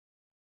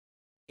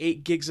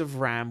 8 gigs of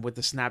RAM with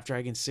the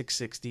Snapdragon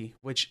 660,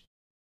 which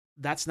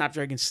that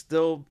Snapdragon's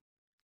still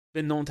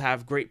been known to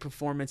have great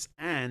performance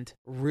and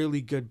really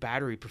good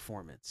battery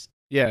performance.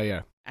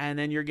 Yeah. And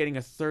then you're getting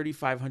a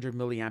 3500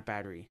 milliamp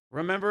battery.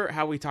 Remember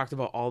how we talked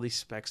about all these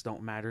specs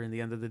don't matter in the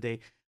end of the day?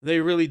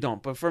 They really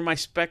don't. But for my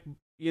spec,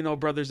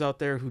 brothers out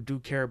there who do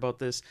care about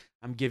this,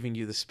 I'm giving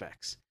you the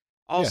specs.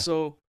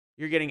 Also,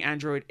 you're getting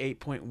Android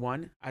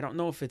 8.1. I don't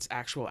know if it's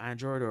actual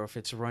Android or if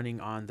it's running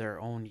on their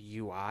own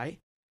UI.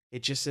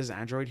 It just says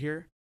Android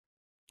here.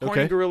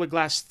 Corning Gorilla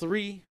Glass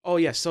 3. Oh,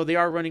 yes. So they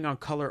are running on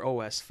Color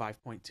OS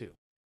 5.2,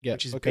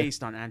 which is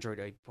based on Android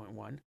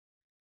 8.1.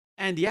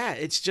 And yeah,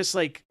 it's just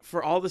like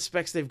for all the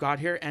specs they've got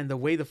here and the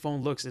way the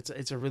phone looks,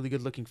 it's a really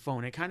good looking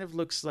phone. It kind of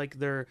looks like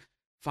their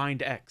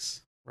Find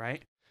X,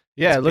 right?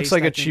 Yeah, it looks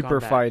like a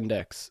cheaper Find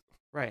X.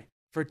 Right.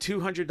 For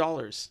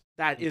 $200,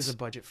 that is a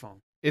budget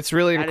phone. It's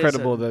really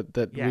incredible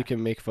that we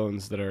can make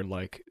phones that are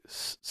like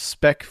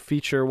spec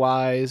feature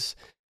wise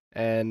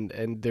and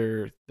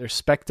they're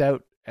spec'd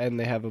out and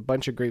they have a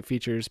bunch of great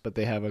features, but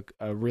they have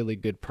a really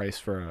good price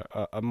for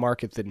a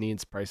market that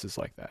needs prices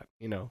like that,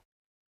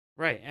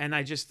 Right. And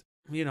I just,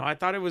 I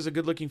thought it was a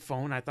good looking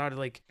phone. I thought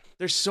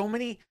there's so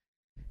many,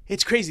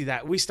 it's crazy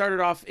that we started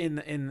off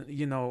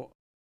in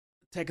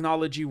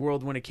technology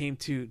world when it came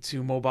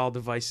to mobile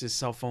devices,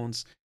 cell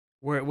phones,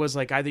 where it was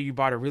like either you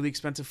bought a really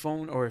expensive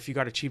phone or if you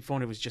got a cheap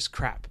phone, it was just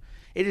crap.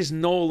 It is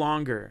no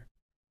longer,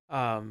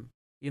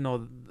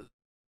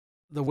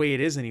 the way it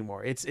is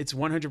anymore. It's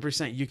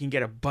 100% you can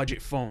get a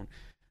budget phone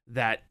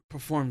that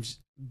performs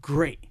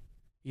great,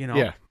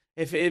 Yeah.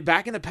 If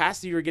back in the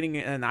past you were getting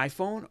an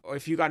iPhone, or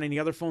if you got any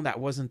other phone that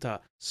wasn't a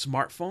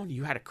smartphone,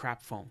 you had a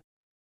crap phone.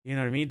 You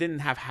know what I mean? It didn't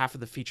have half of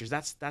the features.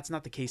 That's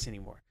not the case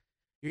anymore.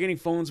 You're getting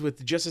phones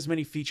with just as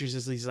many features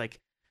as these like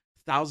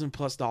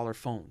 $1,000+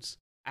 phones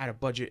at a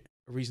budget,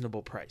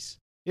 reasonable price.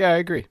 Yeah, I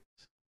agree.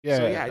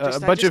 Yeah, So, a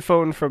budget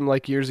phone from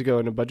like years ago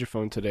and a budget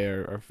phone today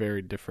are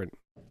very different.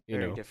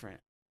 Very different.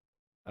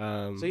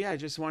 So yeah, I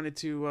just wanted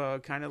to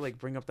kind of like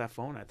bring up that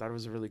phone. I thought it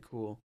was a really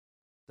cool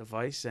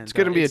device, and it's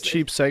going to be a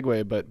cheap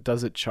segue, but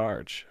does it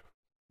charge?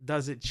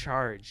 Does it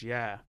charge?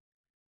 Yeah.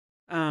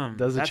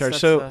 Does it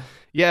charge?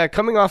 Yeah,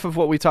 coming off of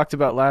what we talked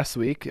about last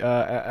week,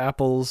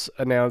 Apple's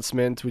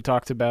announcement, we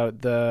talked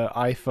about the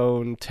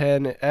iPhone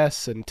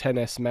XS and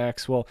XS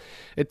Max. Well,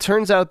 it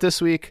turns out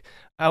this week,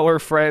 our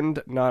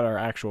friend, not our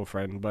actual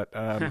friend, but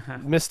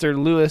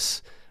Mr.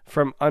 Lewis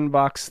from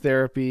Unbox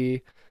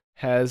Therapy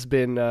has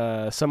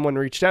been, someone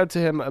reached out to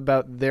him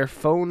about their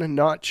phone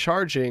not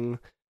charging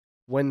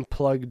when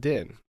plugged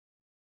in.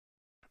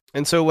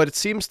 And so what it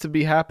seems to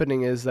be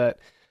happening is that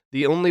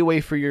the only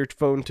way for your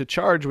phone to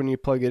charge when you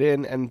plug it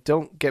in, and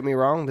don't get me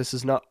wrong, this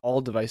is not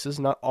all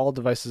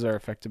devices are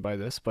affected by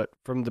this, but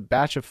from the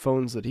batch of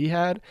phones that he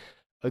had,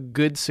 a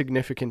good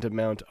significant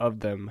amount of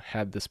them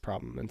had this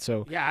problem. And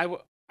so yeah,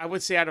 I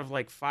would say out of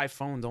like 5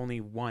 phones,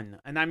 only one,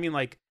 and I mean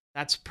like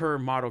that's per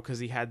model because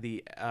he had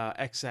the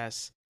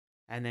XS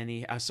and then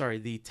the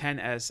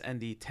XS and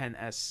the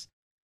XS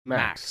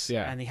Max,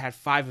 yeah, and he had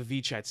 5 of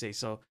each, I'd say,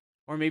 so,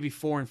 or maybe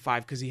 4 and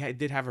 5 because he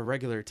did have a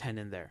regular 10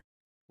 in there,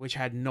 which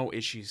had no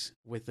issues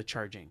with the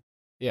charging.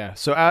 Yeah,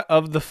 so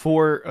of the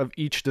 4 of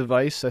each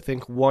device, I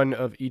think 1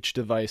 of each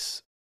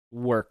device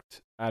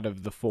worked out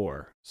of the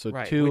 4. So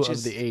right, 2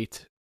 of the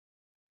 8.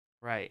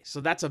 Right. So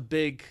that's a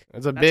big...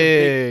 It's a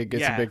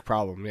big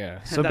problem,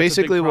 yeah. So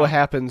basically what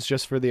happens,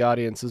 just for the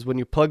audience, is when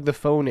you plug the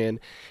phone in,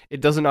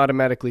 it doesn't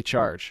automatically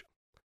charge.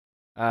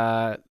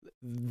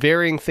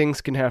 Varying things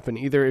can happen.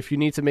 Either if you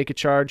need to make a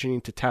charge, you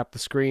need to tap the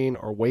screen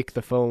or wake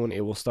the phone,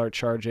 it will start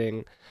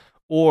charging.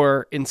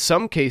 Or in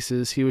some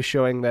cases, he was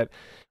showing that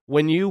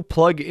when you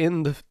plug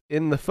in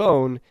the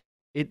phone,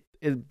 it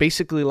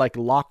basically like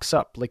locks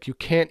up, like you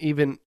can't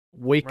even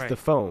wake the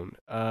phone.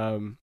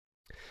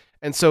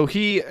 And so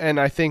he, and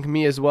I think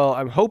me as well,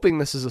 I'm hoping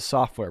this is a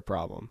software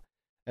problem,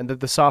 and that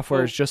the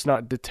software is just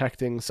not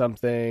detecting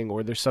something,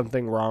 or there's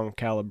something wrong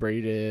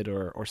calibrated,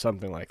 or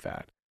something like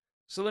that.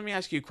 So let me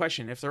ask you a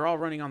question: if they're all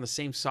running on the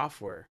same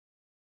software,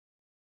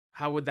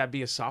 how would that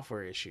be a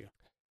software issue?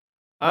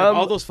 Like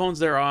all those phones,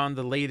 they're on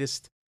the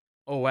latest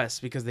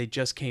OS because they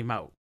just came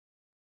out.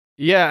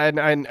 Yeah, and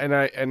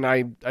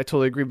I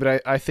totally agree,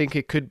 but I think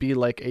it could be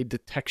like a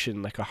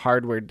detection, like a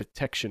hardware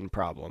detection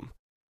problem.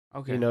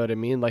 Okay. You know what I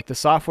mean? Like the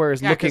software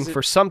is looking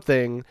for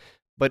something,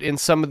 but in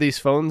some of these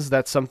phones,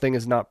 that something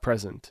is not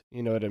present.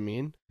 You know what I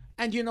mean?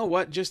 And you know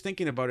what? Just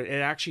thinking about it,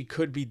 it actually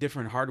could be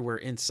different hardware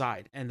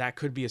inside, and that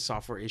could be a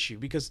software issue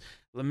because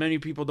many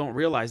people don't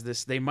realize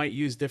this. They might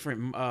use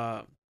different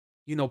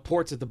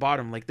ports at the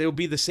bottom. Like they'll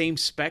be the same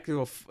spec,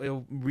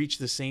 it'll reach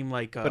the same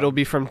like. But it'll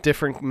be from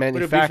different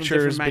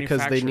manufacturers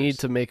because they need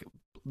to make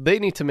they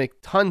need to make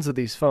tons of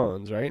these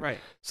phones, right? Right.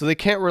 So they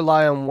can't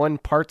rely on one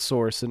part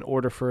source in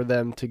order for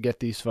them to get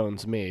these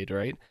phones made,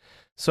 right?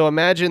 So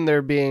imagine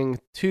there being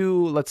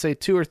let's say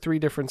two or three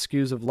different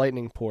SKUs of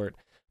Lightning port,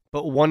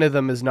 but one of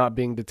them is not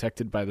being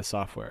detected by the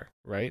software,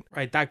 right?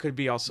 Right. That could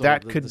be also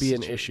That the could be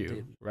an situation.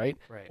 issue, right?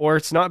 Right. Or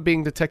it's not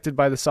being detected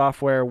by the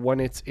software when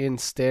it's in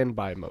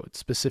standby mode,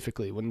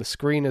 specifically. When the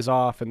screen is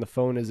off and the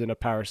phone is in a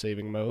power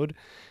saving mode,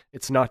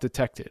 it's not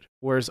detected.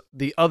 Whereas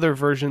the other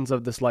versions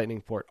of this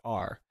Lightning port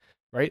are,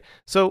 right?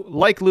 So,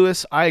 like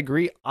Lewis, I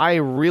agree. I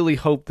really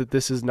hope that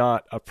this is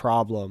not a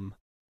problem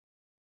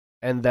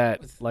and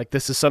that like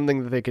this is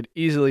something that they could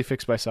easily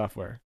fix by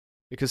software.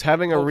 Because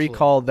having a Hopefully.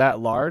 recall that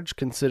large,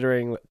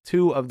 considering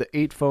 2 of the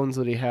 8 phones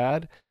that he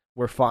had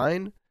were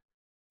fine,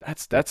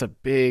 that's a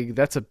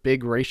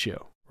big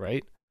ratio,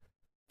 right?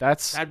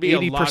 That's That'd be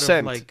 80%. a lot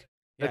of like.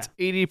 Yeah. That's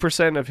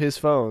 80% of his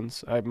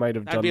phones. I might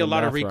have done That'd be a the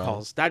lot of math wrong.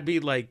 recalls. That'd be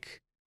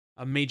like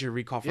a major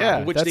recall for Yeah,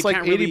 Apple, which that's they like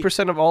can't 80%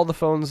 really. of all the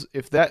phones.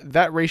 If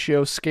that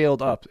ratio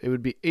scaled up, it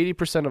would be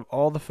 80% of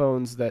all the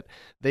phones that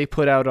they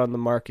put out on the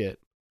market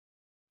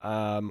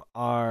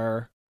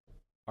are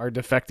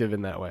defective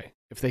in that way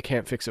if they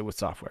can't fix it with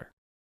software.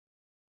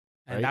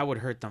 And right? that would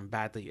hurt them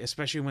badly,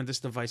 especially when this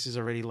device is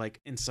already like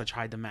in such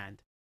high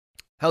demand.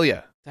 Hell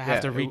yeah. To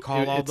have to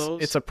recall all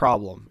those. It's a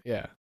problem.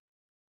 Yeah.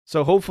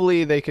 So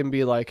hopefully they can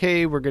be like,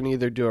 hey, we're going to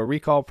either do a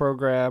recall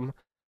program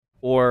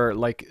or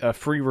like a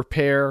free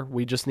repair.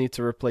 We just need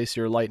to replace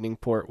your Lightning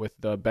port with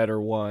the better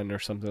one or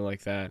something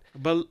like that.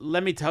 But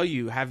let me tell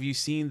you, have you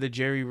seen the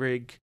Jerry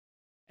Rig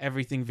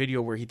everything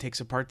video where he takes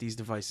apart these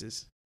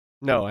devices?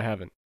 No, I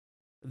haven't.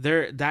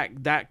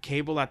 That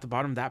cable at the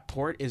bottom, that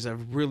port is a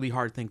really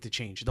hard thing to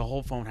change. The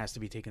whole phone has to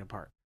be taken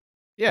apart.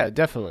 Yeah,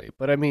 definitely.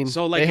 But I mean,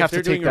 So, like, they if have to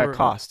they're take doing that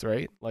cost,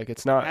 right? Like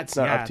it's not up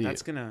to you.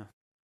 That's gonna.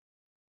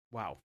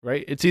 Wow.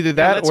 Right? It's either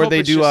that let's or hope they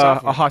it's do just a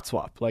software. hot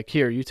swap. Like,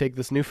 here, you take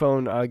this new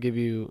phone, I'll give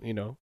you,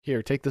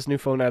 here, take this new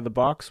phone out of the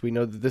box. We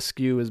know that this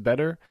SKU is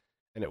better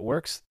and it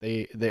works.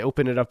 They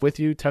open it up with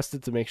you, test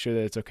it to make sure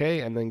that it's okay,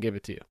 and then give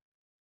it to you.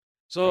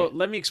 So Right.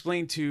 let me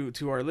explain to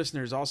our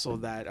listeners also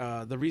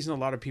that the reason a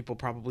lot of people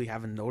probably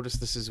haven't noticed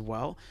this as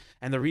well,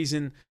 and the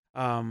reason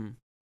Unbox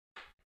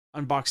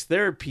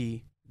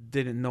Therapy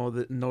didn't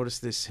notice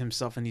this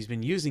himself, and he's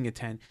been using a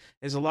 10,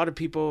 is a lot of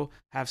people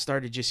have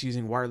started just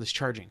using wireless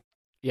charging.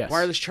 Yes.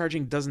 Wireless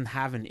charging doesn't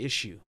have an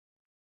issue.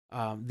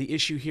 The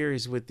issue here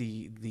is with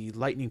the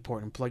Lightning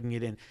port and plugging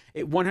it in.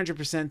 It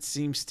 100%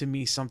 seems to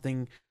me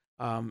something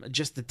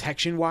just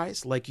detection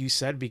wise, like you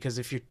said, because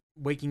if you're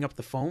waking up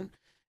the phone,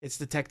 it's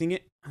detecting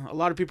it. A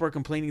lot of people are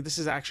complaining. This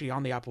is actually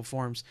on the Apple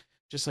forums,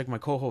 just like my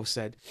co-host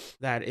said,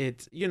 that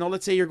it,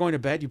 let's say you're going to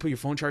bed, you put your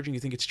phone charging, you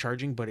think it's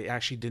charging, but it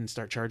actually didn't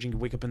start charging. You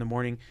wake up in the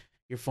morning,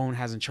 your phone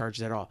hasn't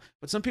charged at all.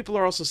 But some people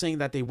are also saying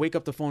that they wake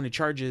up the phone, it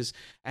charges,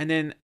 and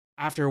then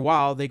after a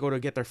while, they go to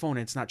get their phone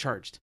and it's not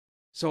charged.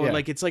 So Yeah.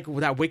 it's like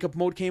that wake up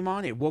mode came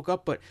on, it woke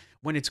up, but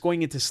when it's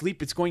going into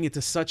sleep, it's going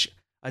into such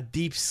a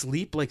deep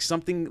sleep, like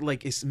something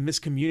like is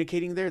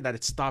miscommunicating there, that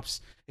it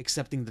stops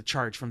accepting the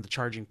charge from the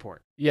charging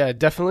port. Yeah,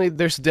 definitely.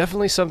 There's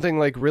definitely something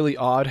like really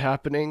odd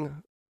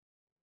happening.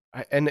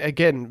 And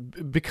again,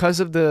 because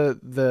of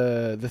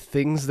the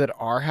things that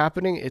are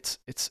happening, it's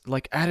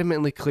like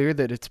adamantly clear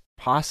that it's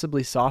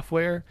possibly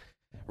software.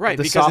 Right,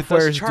 The because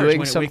software it is does charge doing when it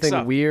wakes something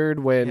up. weird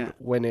Yeah.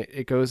 when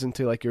it goes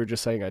into, like you were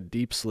just saying, a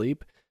deep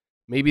sleep.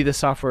 Maybe the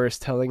software is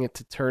telling it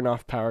to turn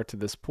off power to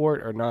this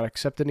port or not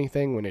accept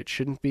anything when it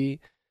shouldn't be.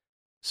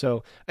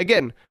 So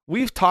again,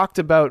 we've talked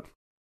about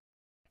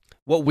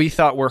what we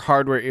thought were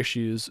hardware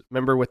issues.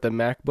 Remember with the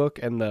MacBook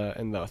and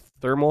the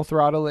thermal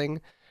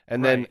throttling,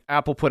 and then Right.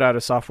 Apple put out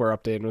a software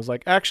update and was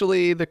like,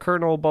 actually, the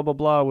kernel blah blah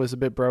blah was a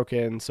bit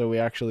broken, so we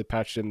actually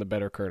patched in the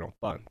better kernel.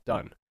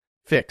 Done,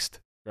 fixed,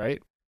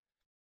 right?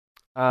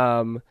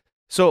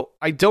 So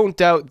I don't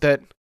doubt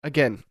that.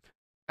 Again,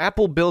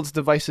 Apple builds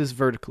devices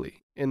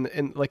vertically,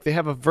 in like they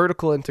have a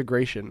vertical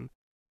integration,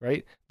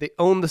 right? They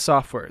own the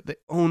software, they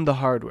own the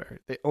hardware,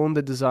 they own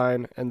the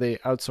design, and they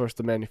outsource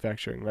the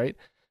manufacturing, right?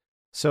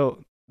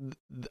 So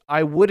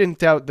I wouldn't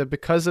doubt that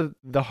because of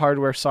the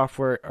hardware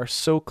software are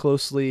so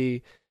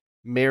closely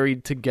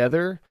married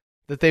together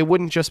that they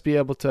wouldn't just be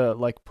able to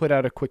like put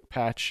out a quick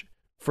patch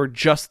for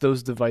just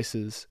those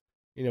devices,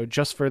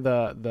 just for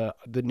the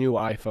new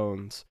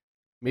iPhones,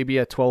 maybe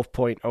a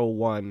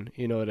 12.01,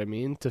 you know what I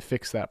mean, to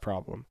fix that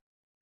problem,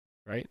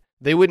 right?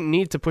 They wouldn't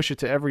need to push it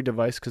to every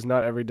device because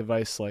not every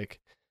device like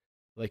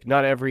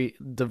not every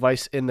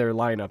device in their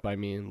lineup, I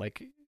mean,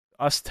 like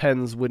us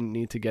 10s wouldn't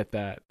need to get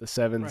that. The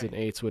 7s and Right.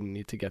 8s wouldn't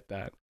need to get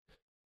that.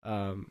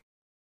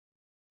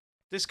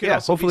 This could Yeah,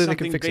 also hopefully be they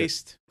can something fix it.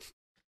 based.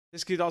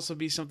 This could also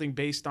be something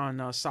based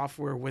on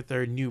software with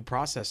their new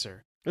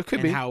processor It could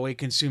and be. how it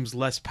consumes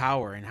less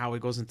power and how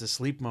it goes into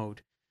sleep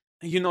mode.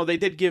 They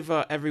did give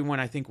everyone,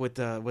 I think, with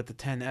the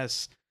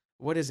 10s,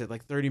 what is it,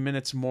 like 30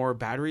 minutes more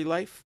battery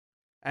life,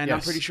 and I'm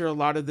Yes. pretty sure a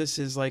lot of this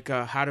is like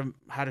how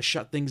to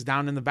shut things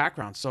down in the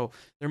background. So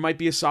there might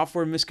be a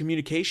software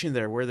miscommunication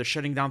there where they're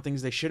shutting down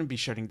things they shouldn't be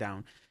shutting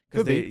down.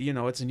 because Could be.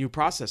 it's a new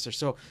processor.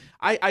 So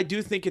I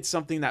do think it's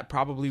something that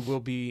probably will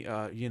be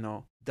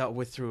dealt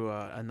with through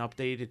an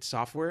updated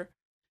software,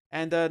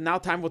 and now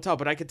time will tell.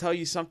 But I can tell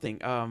you something.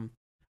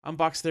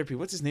 Unbox Therapy.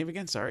 What's his name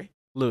again? Sorry.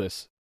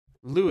 Lewis.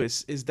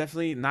 Lewis is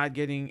definitely not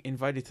getting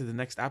invited to the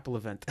next Apple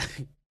event.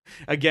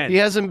 Again, He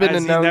hasn't been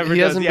as he announced. never He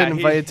does. hasn't Yeah, been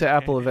invited to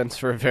Apple events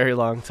for a very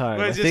long time.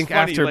 Well, I it's just think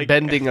funny, after like-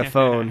 bending a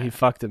phone, he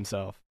fucked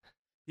himself.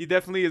 He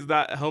definitely is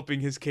not helping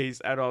his case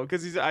at all,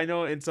 because I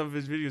know in some of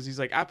his videos he's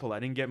like, Apple, I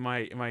didn't get my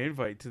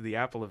invite to the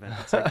Apple event.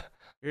 It's like,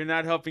 you're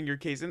not helping your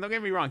case. And don't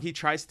get me wrong, he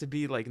tries to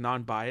be like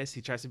non-biased.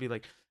 He tries to be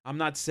like, I'm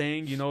not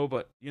saying,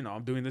 but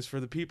I'm doing this for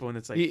the people. And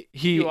it's like,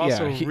 he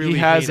also yeah, he really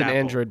has hate an Apple.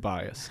 Android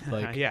bias.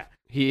 Like yeah,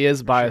 he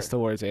is biased sure.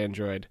 towards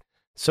Android.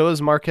 So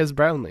is Marquez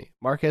Brownlee.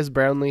 Marquez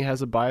Brownlee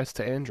has a bias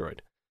to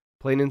Android,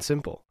 plain and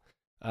simple.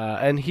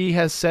 And he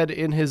has said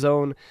in his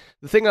own.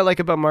 The thing I like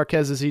about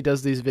Marquez is he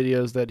does these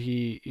videos that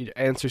he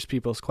answers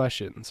people's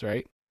questions,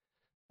 right?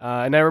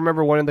 And I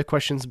remember one of the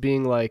questions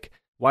being like,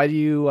 why do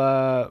you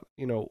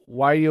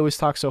always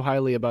talk so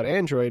highly about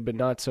Android but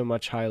not so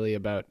much highly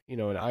about an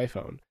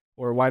iPhone?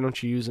 Or why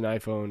don't you use an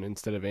iPhone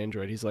instead of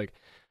Android? He's like,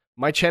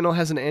 my channel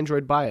has an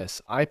Android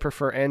bias. I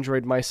prefer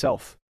Android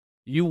myself.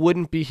 You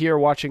wouldn't be here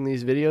watching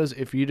these videos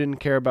if you didn't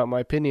care about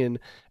my opinion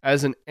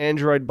as an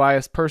Android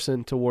biased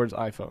person towards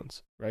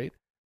iPhones, right?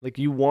 Like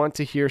you want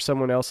to hear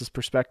someone else's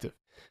perspective.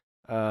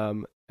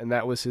 And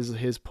that was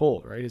his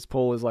poll, right? His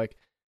poll is like,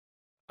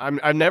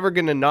 I'm never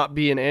going to not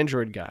be an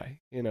Android guy.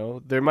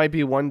 There might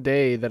be one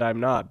day that I'm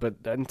not, but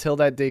until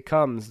that day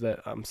comes that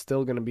I'm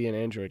still going to be an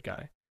Android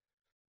guy.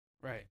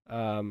 Right.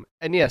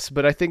 And yes,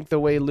 but I think the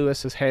way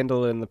Lewis has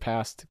handled it in the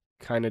past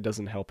kind of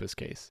doesn't help his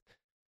case.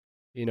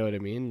 You know what I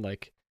mean?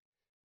 Like,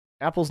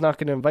 Apple's not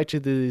going to invite you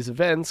to these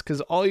events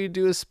because all you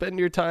do is spend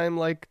your time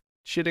like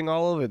shitting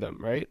all over them,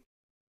 right?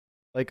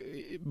 Like,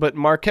 but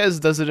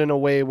Marquez does it in a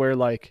way where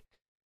like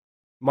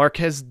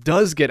Marquez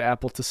does get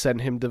Apple to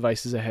send him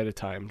devices ahead of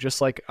time, just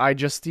like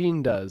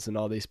iJustine does, and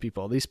all these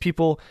people. These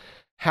people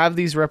have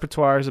these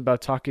repertoires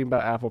about talking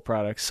about Apple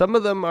products. Some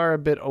of them are a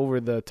bit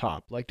over the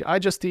top. Like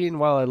iJustine,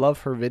 while I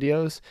love her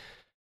videos,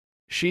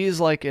 she's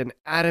like an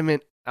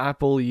adamant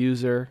Apple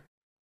user.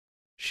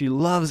 She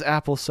loves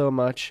Apple so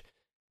much.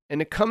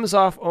 And it comes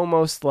off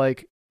almost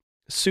like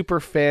super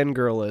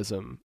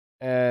fangirlism.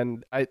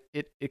 And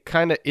it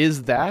kind of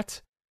is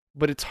that,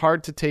 but it's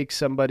hard to take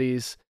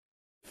somebody's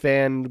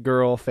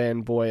fangirl,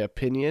 fanboy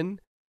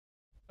opinion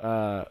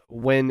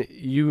when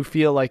you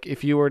feel like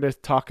if you were to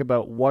talk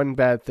about one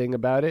bad thing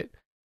about it,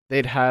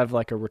 they'd have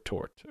like a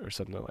retort or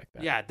something like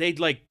that. Yeah, they'd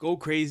like go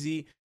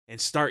crazy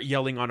and start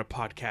yelling on a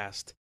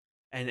podcast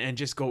and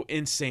just go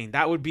insane.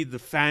 That would be the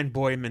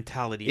fanboy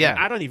mentality. Yeah. And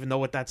I don't even know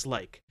what that's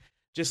like.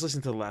 Just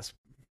listen to the last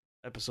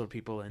episode,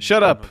 people. And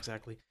Shut you'll up. know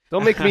exactly.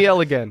 Don't make me yell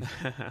again.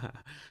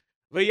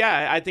 But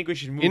yeah, I think we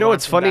should move. You know on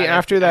what's from funny?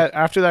 that.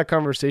 After that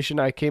conversation,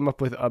 I came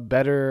up with a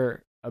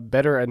better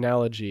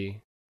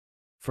analogy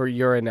for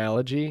your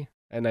analogy,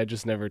 and I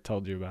just never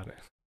told you about it.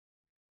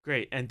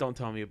 Great, and don't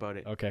tell me about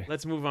it. Okay.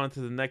 Let's move on to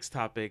the next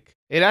topic.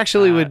 It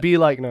actually would be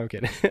like, no, I'm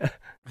kidding.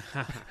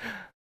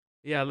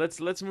 Yeah,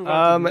 let's move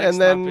on to the next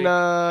and then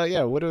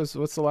topic.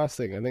 what's the last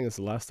thing? I think it's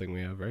the last thing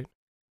we have, right?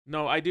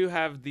 No, I do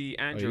have the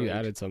Oh, Android. you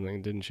added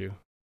something, didn't you?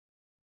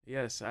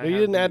 Yes, No, you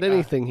didn't add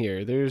anything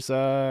here. There's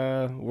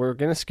we're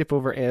gonna skip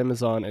over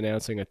Amazon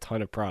announcing a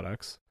ton of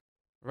products.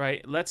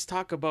 Right, let's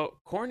talk about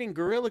Corning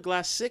Gorilla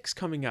Glass 6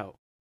 coming out.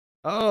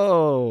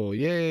 Oh,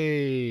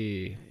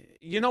 yay!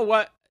 You know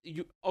what?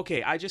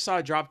 Okay, I just saw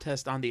a drop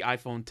test on the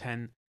iPhone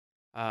 10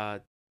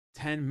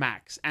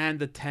 Max and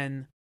the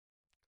 10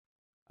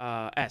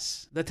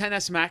 S. The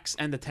 10s Max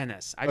and the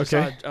 10s. I just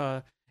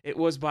saw it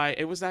was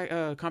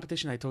that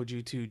competition I told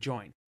you to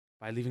join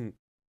by leaving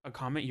a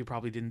comment. You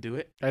probably didn't do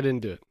it. I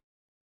didn't do it.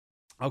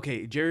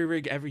 Okay, Jerry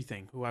Rig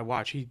Everything, who I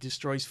watch, he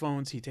destroys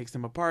phones, he takes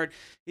them apart,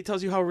 he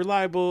tells you how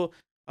reliable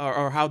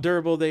or how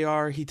durable they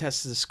are, he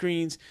tests the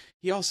screens,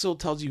 he also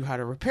tells you how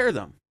to repair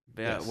them.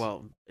 Yes.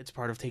 Well, it's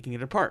part of taking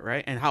it apart,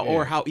 right? And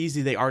how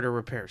easy they are to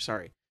repair,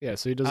 sorry. Yeah,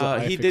 so he does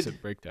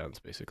iFixit breakdowns,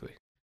 basically.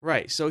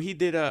 Right, so he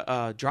did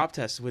a drop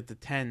test with the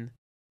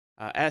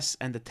 10S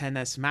and the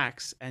 10S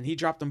Max, and he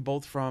dropped them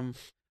both from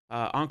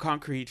on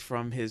concrete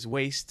from his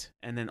waist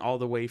and then all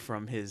the way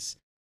from his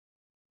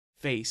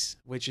face,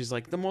 which is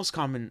like the most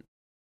common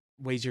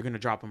ways you're going to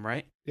drop them,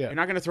 right? Yeah. You're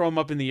not going to throw them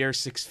up in the air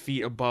 6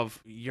 feet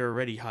above your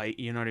already height,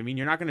 you know what I mean?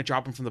 You're not going to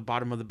drop them from the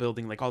bottom of the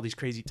building like all these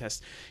crazy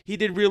tests. He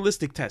did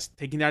realistic tests,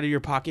 taking it out of your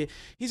pocket.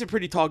 He's a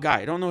pretty tall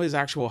guy. I don't know his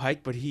actual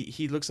height, but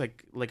he looks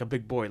like a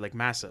big boy, like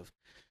massive.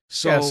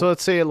 So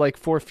let's say like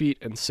 4 feet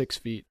and 6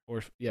 feet,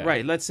 or yeah.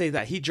 Right, let's say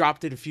that. He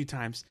dropped it a few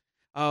times.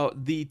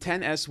 The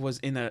 10S was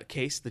in a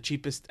case, the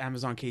cheapest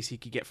Amazon case he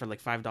could get for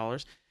like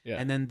 $5. Yeah.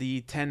 And then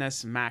the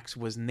 10S Max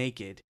was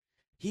naked.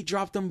 He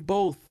dropped them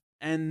both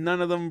and none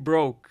of them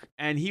broke.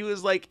 And he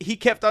was like, he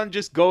kept on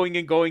just going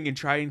and going and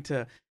trying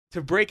to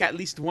break at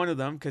least one of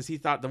them because he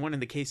thought the one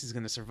in the case is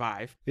going to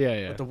survive.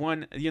 Yeah. But the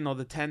one, the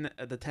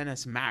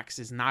 10S Max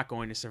is not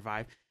going to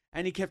survive.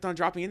 And he kept on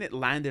dropping and it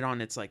landed on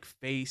its like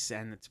face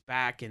and its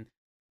back. And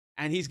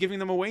and he's giving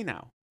them away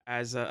now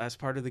as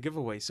part of the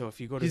giveaway. So if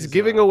you go to He's his,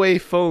 giving away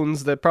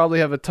phones that probably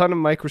have a ton of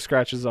micro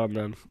scratches on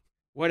them.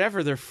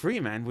 whatever, they're free,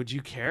 man. Would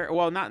you care?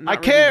 Well, not I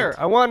really, care. but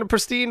I want a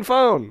pristine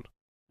phone.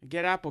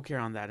 get Apple Care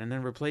on that and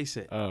then replace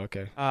it. Oh,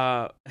 okay.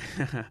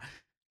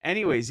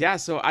 Anyways, yeah.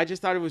 So I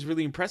just thought it was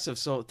really impressive.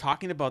 So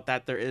talking about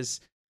that, there is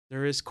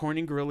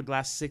Corning Gorilla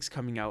Glass 6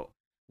 coming out,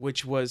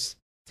 which was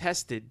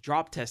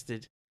drop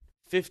tested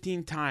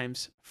 15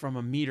 times from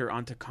a meter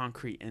onto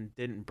concrete and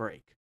didn't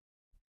break.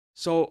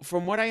 So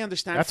from what I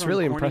understand That's from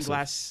really Corning impressive.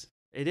 Glass,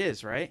 it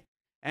is, right?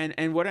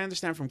 And what I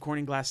understand from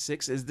Corning Glass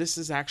 6 is this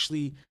is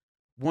actually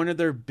one of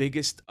their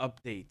biggest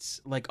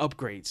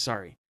upgrades,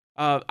 sorry.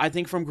 I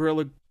think from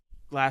Gorilla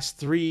Glass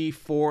 3,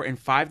 4, and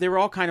 5, they were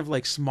all kind of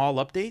like small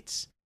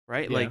updates,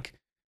 right? Yeah. Like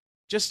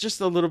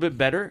just a little bit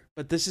better,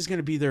 but this is going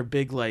to be their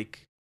big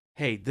like,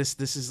 hey, this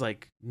is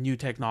like new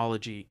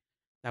technology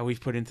that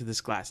we've put into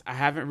this glass. I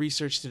haven't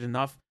researched it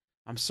enough.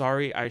 I'm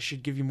sorry. I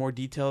should give you more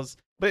details.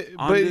 But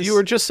this, you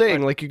were just saying,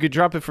 but- like, you could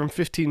drop it from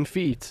 15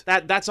 feet.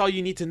 That's all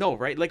you need to know,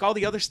 right? Like all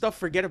the other stuff,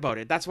 forget about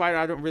it. That's why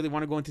I don't really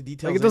want to go into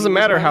details. Like, it doesn't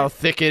anyways matter about how it.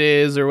 thick it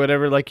is or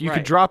whatever. Like, you could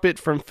Right. drop it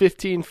from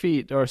 15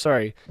 feet, or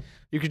sorry,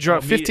 you could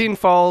drop A meter. 15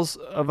 falls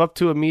of up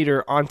to a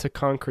meter onto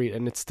concrete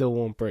and it still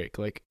won't break.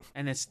 Like,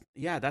 And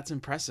that's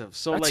impressive.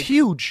 So that's like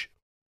huge.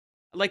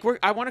 like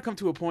I want to come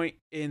to a point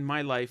in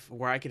my life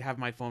where I could have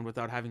my phone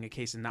without having a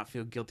case and not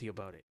feel guilty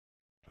about it.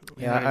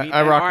 You know Yeah, what I mean?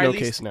 I Or rock at no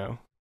least- case now.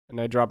 And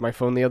I dropped my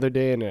phone the other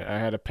day and I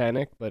had a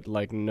panic, but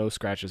like no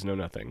scratches, no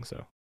nothing.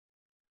 So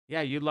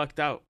Yeah, you lucked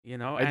out, you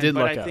know. I did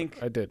luck I out.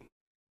 think I did.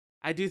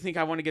 I do think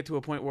I want to get to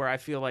a point where I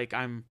feel like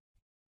I'm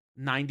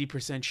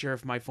 90% sure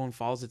if my phone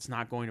falls, it's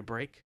not going to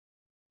break.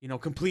 You know,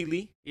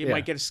 completely. It Yeah.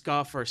 might get a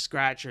scuff or a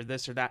scratch or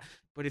this or that,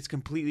 but it's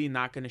completely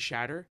not going to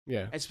shatter.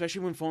 Yeah,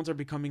 Especially when phones are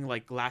becoming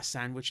like glass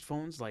sandwiched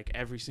phones, like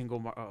every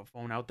single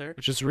phone out there.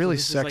 which is really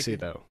this is like sexy a-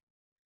 though.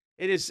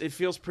 It is. It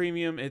feels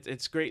premium.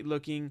 It's great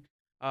looking,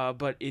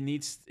 but it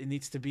needs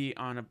to be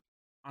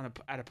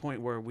at a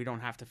point where we don't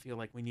have to feel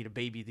like we need to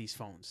baby these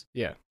phones.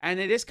 Yeah, And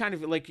it is kind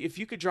of like if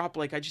you could drop,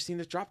 like I just seen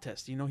this drop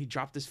test. You know, he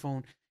dropped this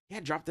phone. Yeah,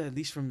 dropped it at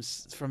least from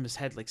his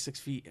head like 6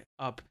 feet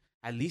up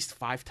at least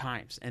 5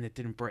 times, and it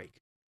didn't break.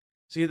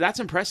 So yeah, that's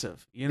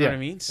impressive. You know Yeah, what I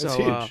mean? it's So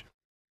huge.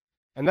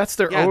 And that's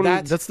their yeah, own.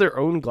 that's- That's their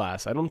own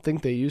glass. I don't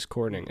think they use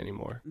Corning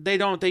anymore. they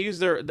don't. They use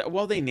their.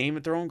 Well, they name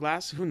it their own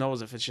glass. Who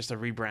knows if it's just a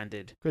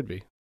rebranded? Could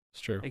be.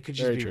 It's true. It could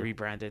just Very be true.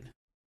 rebranded.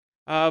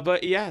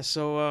 But yeah,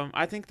 so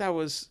I think that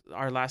was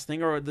our last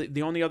thing, or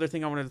the only other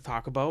thing I wanted to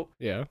talk about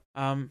Yeah.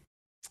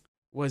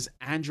 was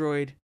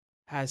Android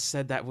has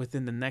said that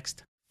within the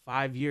next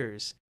 5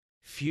 years,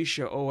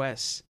 Fuchsia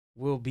OS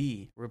will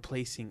be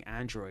replacing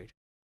Android.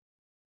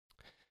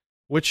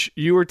 Which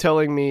you were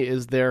telling me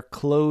is their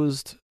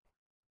closed.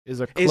 Is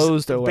a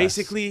closed OS.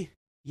 Basically,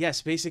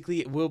 yes,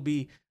 basically it will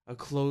be a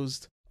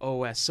closed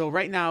OS. So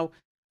right now,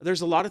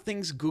 there's a lot of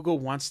things Google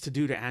wants to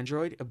do to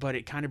Android, but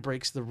it kind of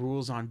breaks the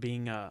rules on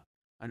being an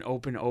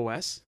open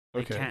OS.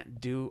 They Okay.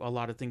 can't do a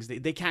lot of things.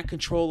 They can't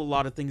control a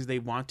lot of things they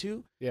want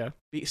to. Yeah.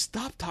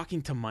 Stop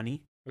talking to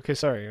money. Okay.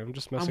 Sorry. I'm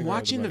just messing. I'm around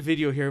with watching the mic.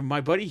 video here. My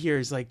buddy here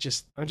is like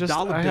just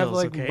dollar I bills. have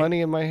like okay?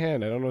 money in my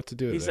hand. I don't know what to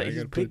do with He's it. like I he's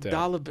gotta put it big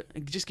down.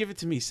 Just give it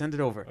to me. Send it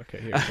over.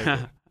 Okay. Here. Take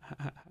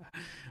it.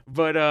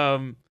 But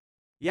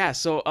yeah.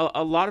 So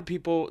a lot of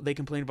people they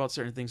complain about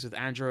certain things with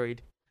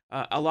Android.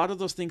 A lot of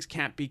those things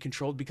can't be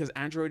controlled because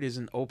Android is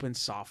an open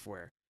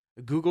software.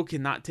 Google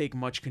cannot take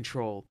much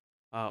control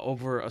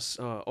over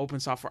open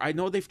software. I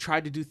know they've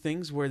tried to do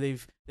things where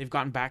they've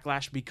gotten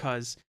backlash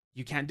because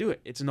you can't do it.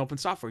 It's an open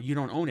software. You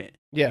don't own it.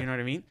 Yeah. You know what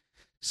I mean?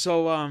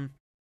 So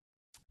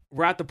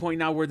we're at the point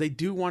now where they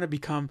do want to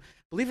become,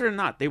 believe it or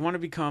not, they want to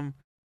become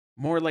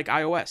more like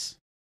iOS.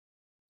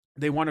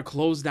 They want to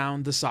close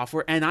down the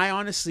software, and I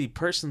honestly,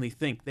 personally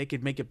think they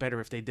could make it better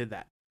if they did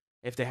that,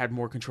 if they had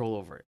more control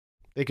over it.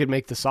 They could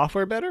make the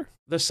software better.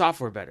 The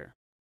software better.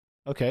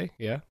 Okay.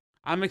 Yeah.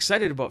 I'm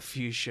excited about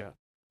Fuchsia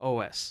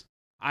OS.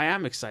 I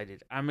am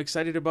excited. I'm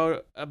excited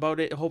about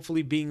it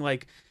hopefully being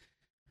like,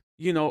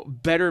 you know,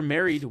 better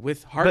married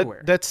with hardware.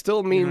 But that still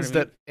You know means what I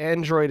mean? that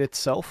Android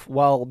itself,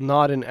 while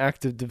not in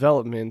active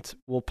development,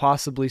 will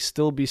possibly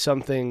still be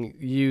something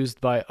used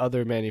by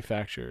other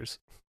manufacturers.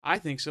 I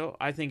think so.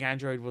 I think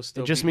Android will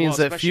still It just be, means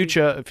well, that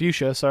especially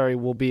Fuchsia,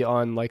 will be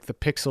on like the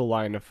Pixel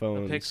line of the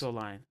phones. Pixel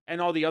line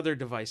and all the other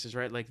devices,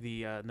 right? Like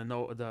the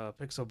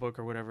Pixel Book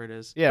or whatever it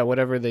is. Yeah,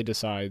 whatever they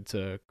decide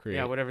to create.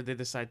 Yeah, whatever they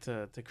decide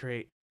to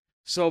create.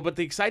 So, but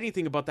the exciting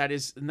thing about that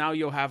is now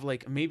you'll have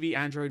like maybe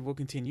Android will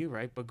continue,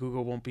 right? But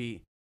Google won't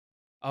be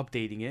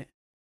updating it.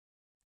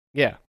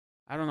 Yeah.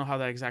 I don't know how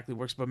that exactly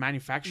works, but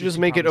manufacturers Just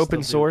can make it probably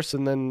open still do source,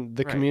 and then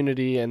the Right.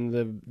 community and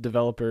the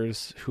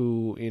developers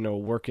who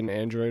work in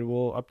Android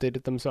will update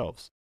it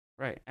themselves.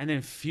 Right. And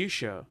then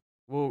Fuchsia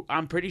will,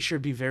 I'm pretty sure,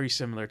 be very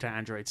similar to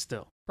Android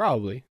still.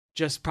 Probably.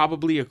 Just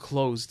probably a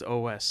closed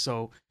OS.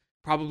 So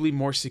probably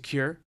more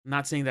secure. I'm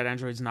not saying that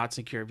Android's not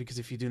secure because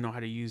if you do know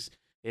how to use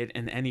it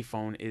in any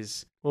phone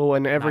is Well,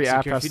 and every Not app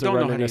secure if has you to don't know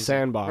run how in to a use it.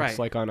 sandbox, Right.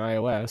 like on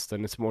iOS,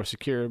 then it's more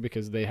secure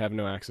because they have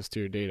no access to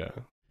your data,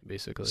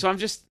 basically. So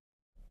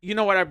you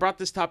know what? I brought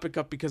this topic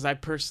up because I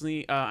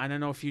personally, and I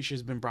know Fuchsia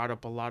has been brought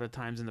up a lot of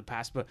times in the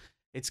past, but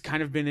it's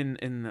kind of been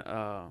in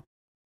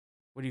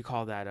what do you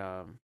call that?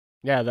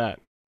 Yeah, that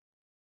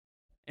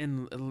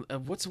In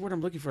what's the word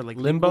I'm looking for? Like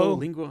limbo.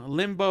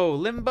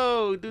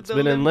 limbo. Dude, It's the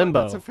been in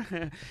limbo.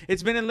 limbo.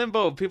 It's been in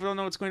limbo. People don't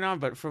know what's going on,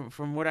 but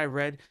from what I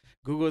read,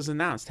 Google has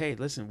announced, hey,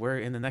 listen, we're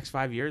in the next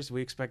 5 years,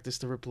 we expect this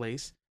to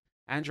replace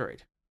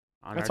Android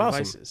on That's our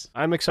awesome. devices.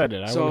 I'm excited.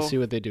 I want to So see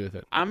what they do with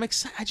it. I'm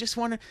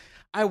excited.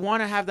 I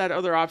want to have that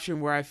other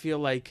option where I feel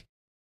like,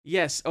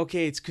 yes,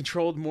 okay, it's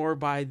controlled more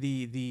by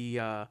the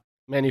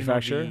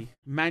Manufacturer. the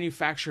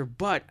manufacturer,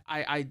 but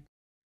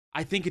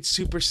I think it's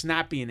super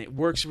snappy and it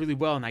works really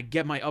well, and I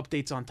get my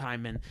updates on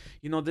time, and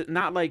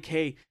not like,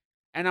 hey,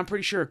 and I'm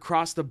pretty sure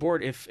across the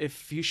board, if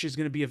Fuchsia is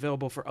going to be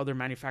available for other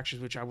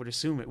manufacturers, which I would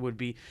assume it would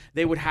be,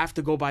 they would have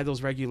to go by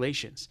those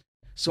regulations.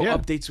 So Yeah.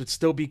 updates would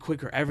still be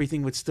quicker.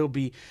 Everything would still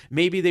be.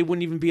 Maybe they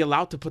wouldn't even be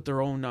allowed to put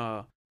their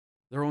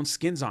own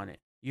skins on it.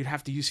 You'd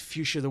have to use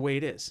Fuchsia the way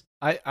it is.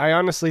 I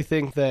honestly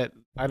think that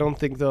I don't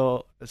think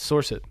they'll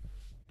source it.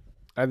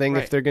 I think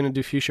if Right. they're going to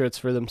do Fuchsia, it's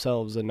for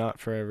themselves and not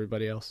for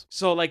everybody else.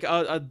 So like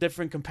a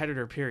different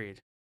competitor,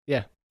 period.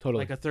 Yeah,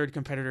 totally. Like a third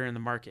competitor in the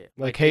market.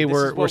 Like, hey, this is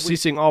we're what we-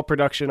 ceasing all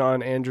production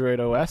on Android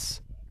OS.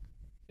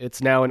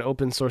 It's now an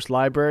open source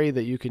library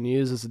that you can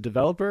use as a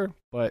developer,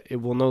 but it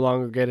will no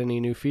longer get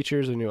any new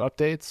features or new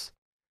updates.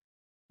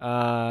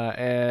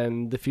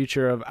 And the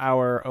future of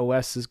our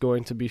OS is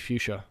going to be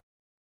Fuchsia.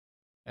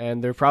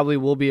 And there probably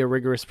will be a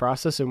rigorous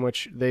process in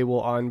which they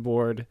will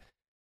onboard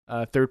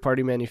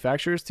third-party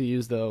manufacturers to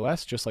use the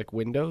OS, just like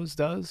Windows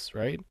does,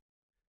 right?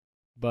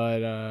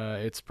 But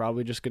it's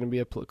probably just going to be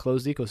a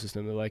closed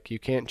ecosystem. They're like, you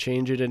can't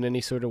change it in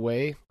any sort of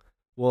way.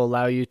 We'll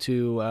allow you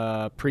to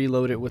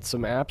preload it with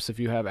some apps if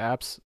you have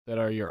apps that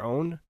are your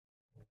own.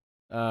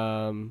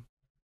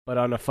 But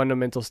on a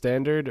fundamental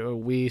standard,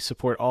 we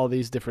support all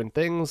these different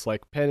things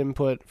like pen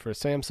input for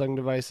Samsung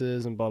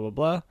devices and blah,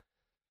 blah,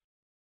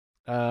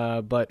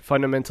 blah. But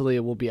fundamentally,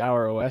 it will be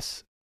our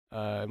OS,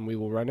 and we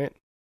will run it.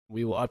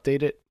 We will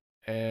update it,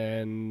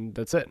 and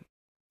that's it.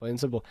 Plain and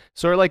simple.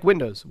 Sort of like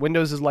Windows.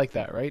 Windows is like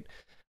that, right?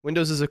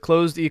 Windows is a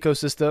closed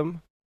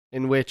ecosystem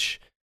in which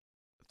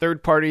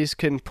third parties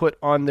can put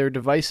on their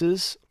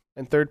devices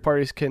and third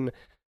parties can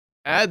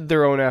add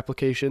their own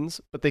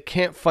applications, but they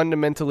can't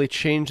fundamentally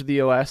change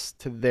the OS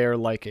to their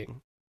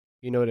liking.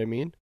 You know what I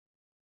mean?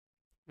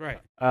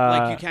 Right.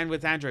 Like you can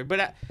with Android.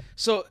 But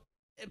so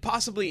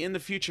possibly in the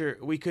future,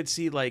 we could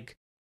see like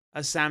a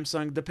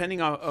Samsung,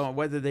 depending on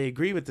whether they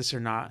agree with this or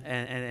not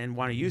and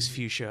want to use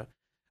Fuchsia.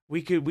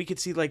 We could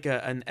see like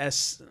an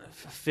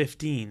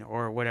S15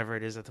 or whatever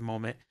it is at the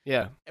moment.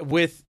 Yeah.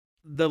 With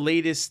the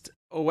latest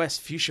OS,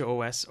 Fuchsia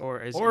OS,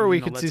 or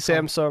we could see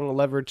Samsung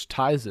leverage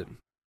Tizen.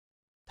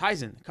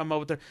 Tizen come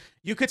up with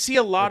you could see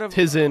a lot of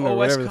Tizen OS or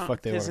whatever the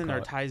fuck they want to Tizen call or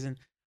it. Tizen.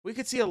 We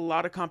could see a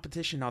lot of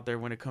competition out there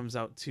when it comes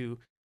out to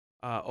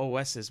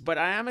OSs. But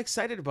I am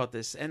excited about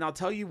this, and I'll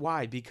tell you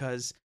why.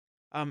 Because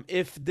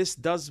if this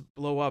does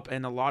blow up,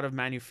 and a lot of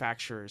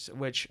manufacturers,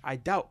 which I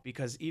doubt,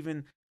 because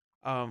even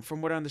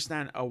from what I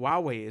understand,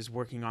 Huawei is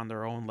working on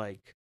their own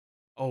like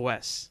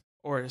OS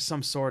or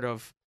some sort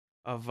of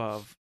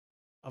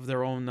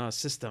their own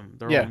system,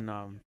 their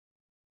own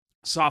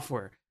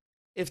software.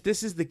 If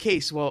this is the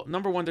case, well,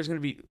 number one, there's going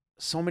to be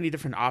so many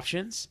different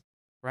options,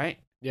 right?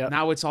 Yeah.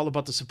 Now it's all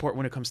about the support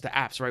when it comes to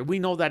apps, right? We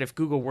know that if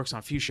Google works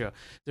on Fuchsia,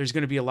 there's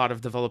going to be a lot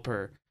of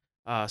developer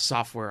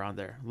software on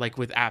there, like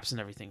with apps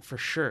and everything, for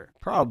sure.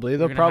 Probably.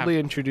 They'll probably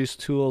introduce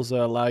tools that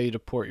allow you to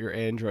port your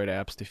Android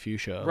apps to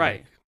Fuchsia.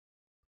 Right. Like,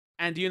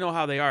 and you know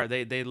how they are.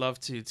 They love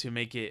to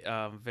make it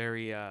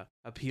very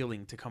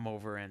appealing to come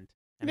over and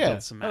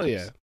build some apps. Oh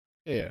yeah.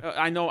 Yeah.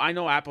 I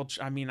know Apple.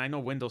 I know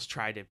Windows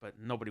tried it, but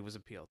nobody was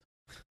appealed.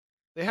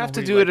 They have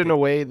to do it in a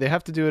way. They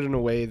have to do it in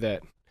a way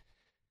that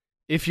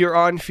if you're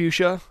on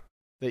Fuchsia,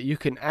 that you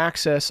can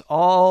access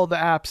all the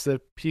apps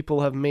that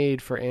people have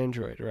made for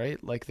Android,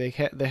 right? Like they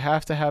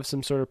have to have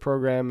some sort of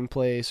program in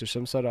place or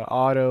some sort of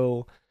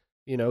auto.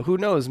 You know, who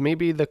knows?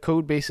 Maybe the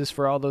code bases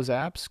for all those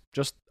apps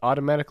just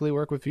automatically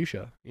work with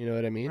Fuchsia. You know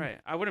what I mean? Right.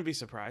 I wouldn't be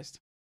surprised.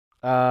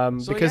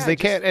 Because they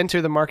can't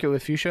enter the market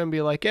with Fuchsia and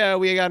be like, yeah,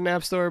 we got an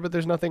app store, but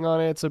there's nothing on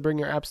it, so bring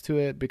your apps to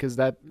it. Because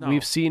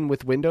we've seen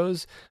with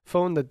Windows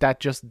Phone that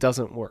just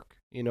doesn't work.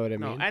 You know what I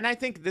mean? And I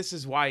think this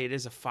is why it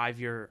is a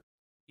 5-year,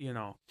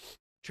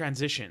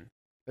 transition.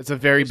 It's a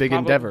very big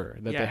endeavor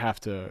that they have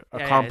to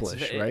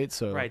accomplish, right?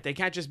 So right, they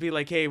can't just be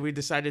like, hey, we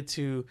decided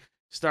to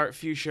start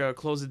Fuchsia,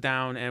 close it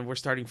down, and we're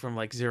starting from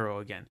like zero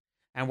again.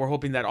 And we're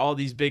hoping that all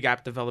these big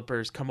app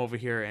developers come over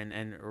here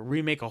and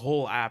remake a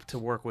whole app to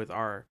work with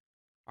our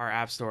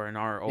app store and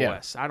our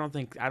OS. I don't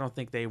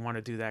think they want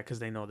to do that because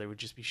they know they would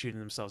just be shooting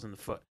themselves in the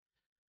foot.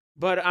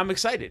 But I'm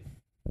excited.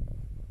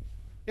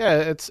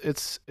 Yeah,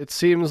 it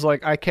seems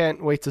like I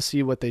can't wait to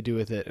see what they do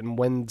with it and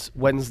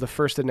when's the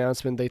first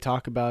announcement they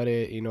talk about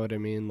it. You know what I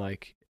mean?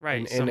 Like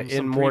right,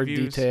 in more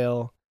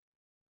detail.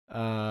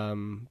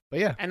 But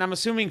yeah, and I'm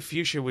assuming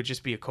Fuchsia would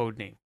just be a code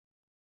name.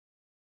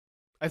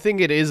 I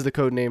think it is the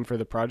code name for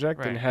the project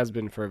right. and has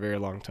been for a very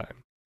long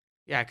time.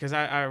 Yeah, because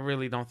I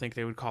really don't think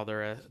they would call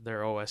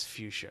their OS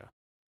Fuchsia.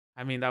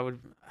 I mean, that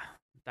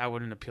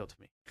wouldn't appeal to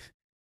me.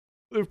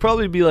 It would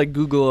probably be like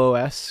Google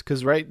OS,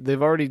 because right,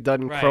 they've already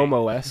done Chrome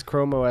Right. OS.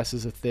 Chrome OS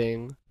is a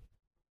thing,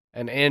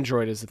 and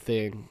Android is a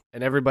thing,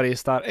 and everybody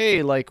has thought,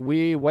 hey, like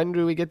when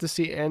do we get to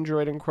see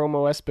Android and Chrome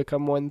OS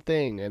become one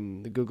thing?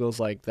 And Google's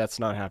like, that's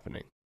not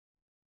happening.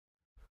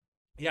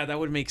 Yeah, that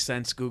would make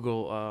sense.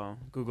 Google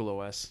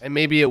OS. And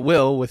maybe it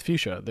will with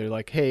Fuchsia. They're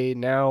like, hey,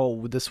 now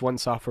this one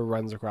software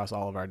runs across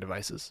all of our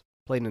devices,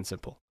 plain and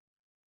simple.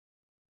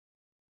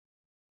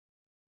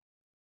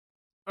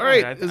 All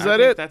right, is I that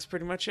think it? that's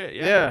pretty much it.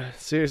 Yeah. Yeah,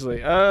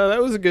 seriously.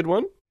 That was a good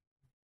one.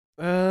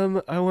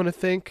 I want to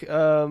thank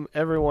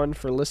everyone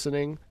for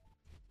listening.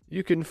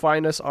 You can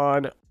find us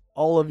on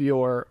all of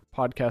your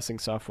podcasting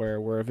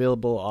software. We're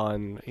available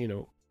on,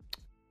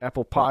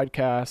 Apple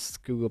Podcasts,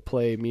 Google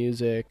Play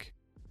Music,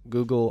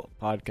 Google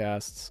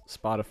Podcasts,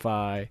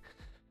 Spotify,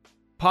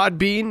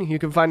 Podbean. You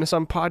can find us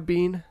on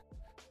Podbean.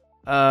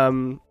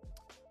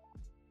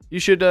 You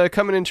should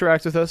come and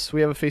interact with us. We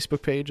have a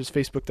Facebook page. It's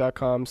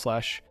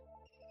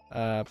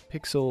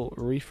facebook.com/Pixel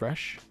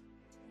Refresh.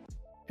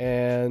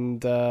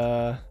 And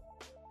yeah,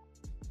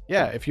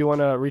 if you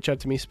want to reach out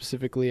to me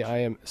specifically, I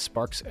am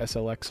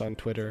SparksSLX on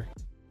Twitter.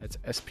 That's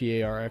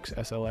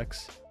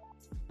SparxSLX.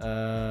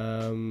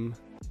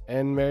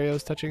 And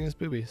Mario's touching his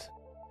boobies.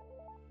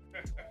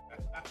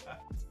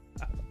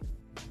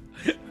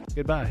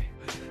 Goodbye.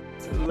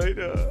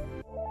 Later.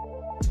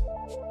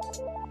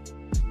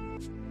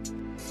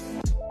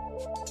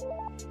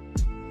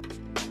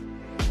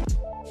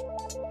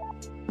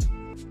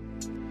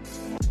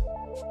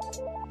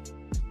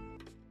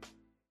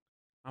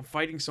 I'm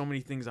fighting so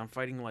many things. I'm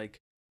fighting like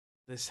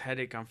this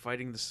headache. I'm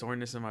fighting the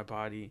soreness in my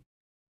body.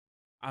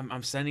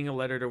 I'm sending a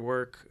letter to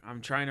work. I'm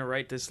trying to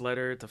write this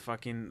letter to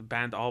fucking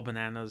ban all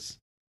bananas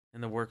in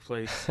the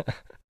workplace.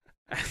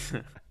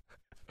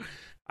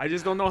 I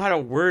just don't know how to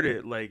word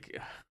it. Like,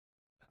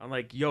 I'm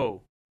like,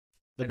 yo,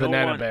 The I don't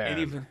banana want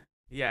ban.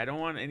 yeah, I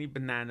don't want any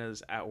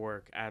bananas at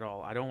work at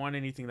all. I don't want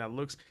anything that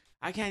looks.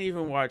 I can't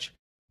even watch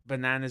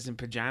bananas in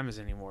pajamas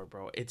anymore,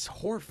 bro. It's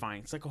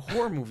horrifying. It's like a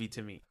horror movie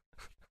to me.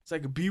 It's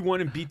like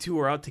B1 and B2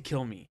 are out to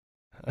kill me.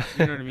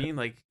 You know what I mean?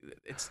 Like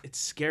it's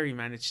scary,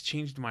 man. It's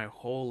changed my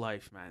whole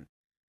life, man.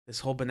 This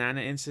whole banana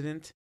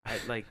incident.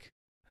 I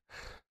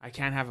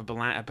can't have a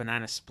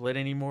banana split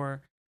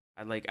anymore.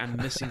 I'm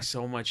missing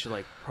so much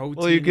like protein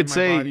Well, you in could my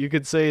say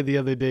body. the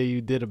other day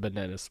you did a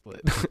banana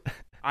split.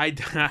 I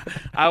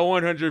I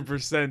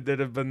 100%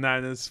 did a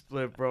banana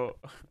split, bro.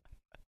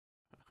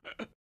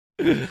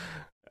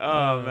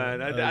 Oh man,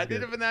 That I was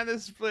did good. a banana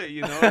split.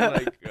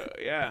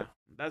 Yeah,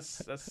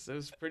 that's it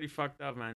was pretty fucked up, man.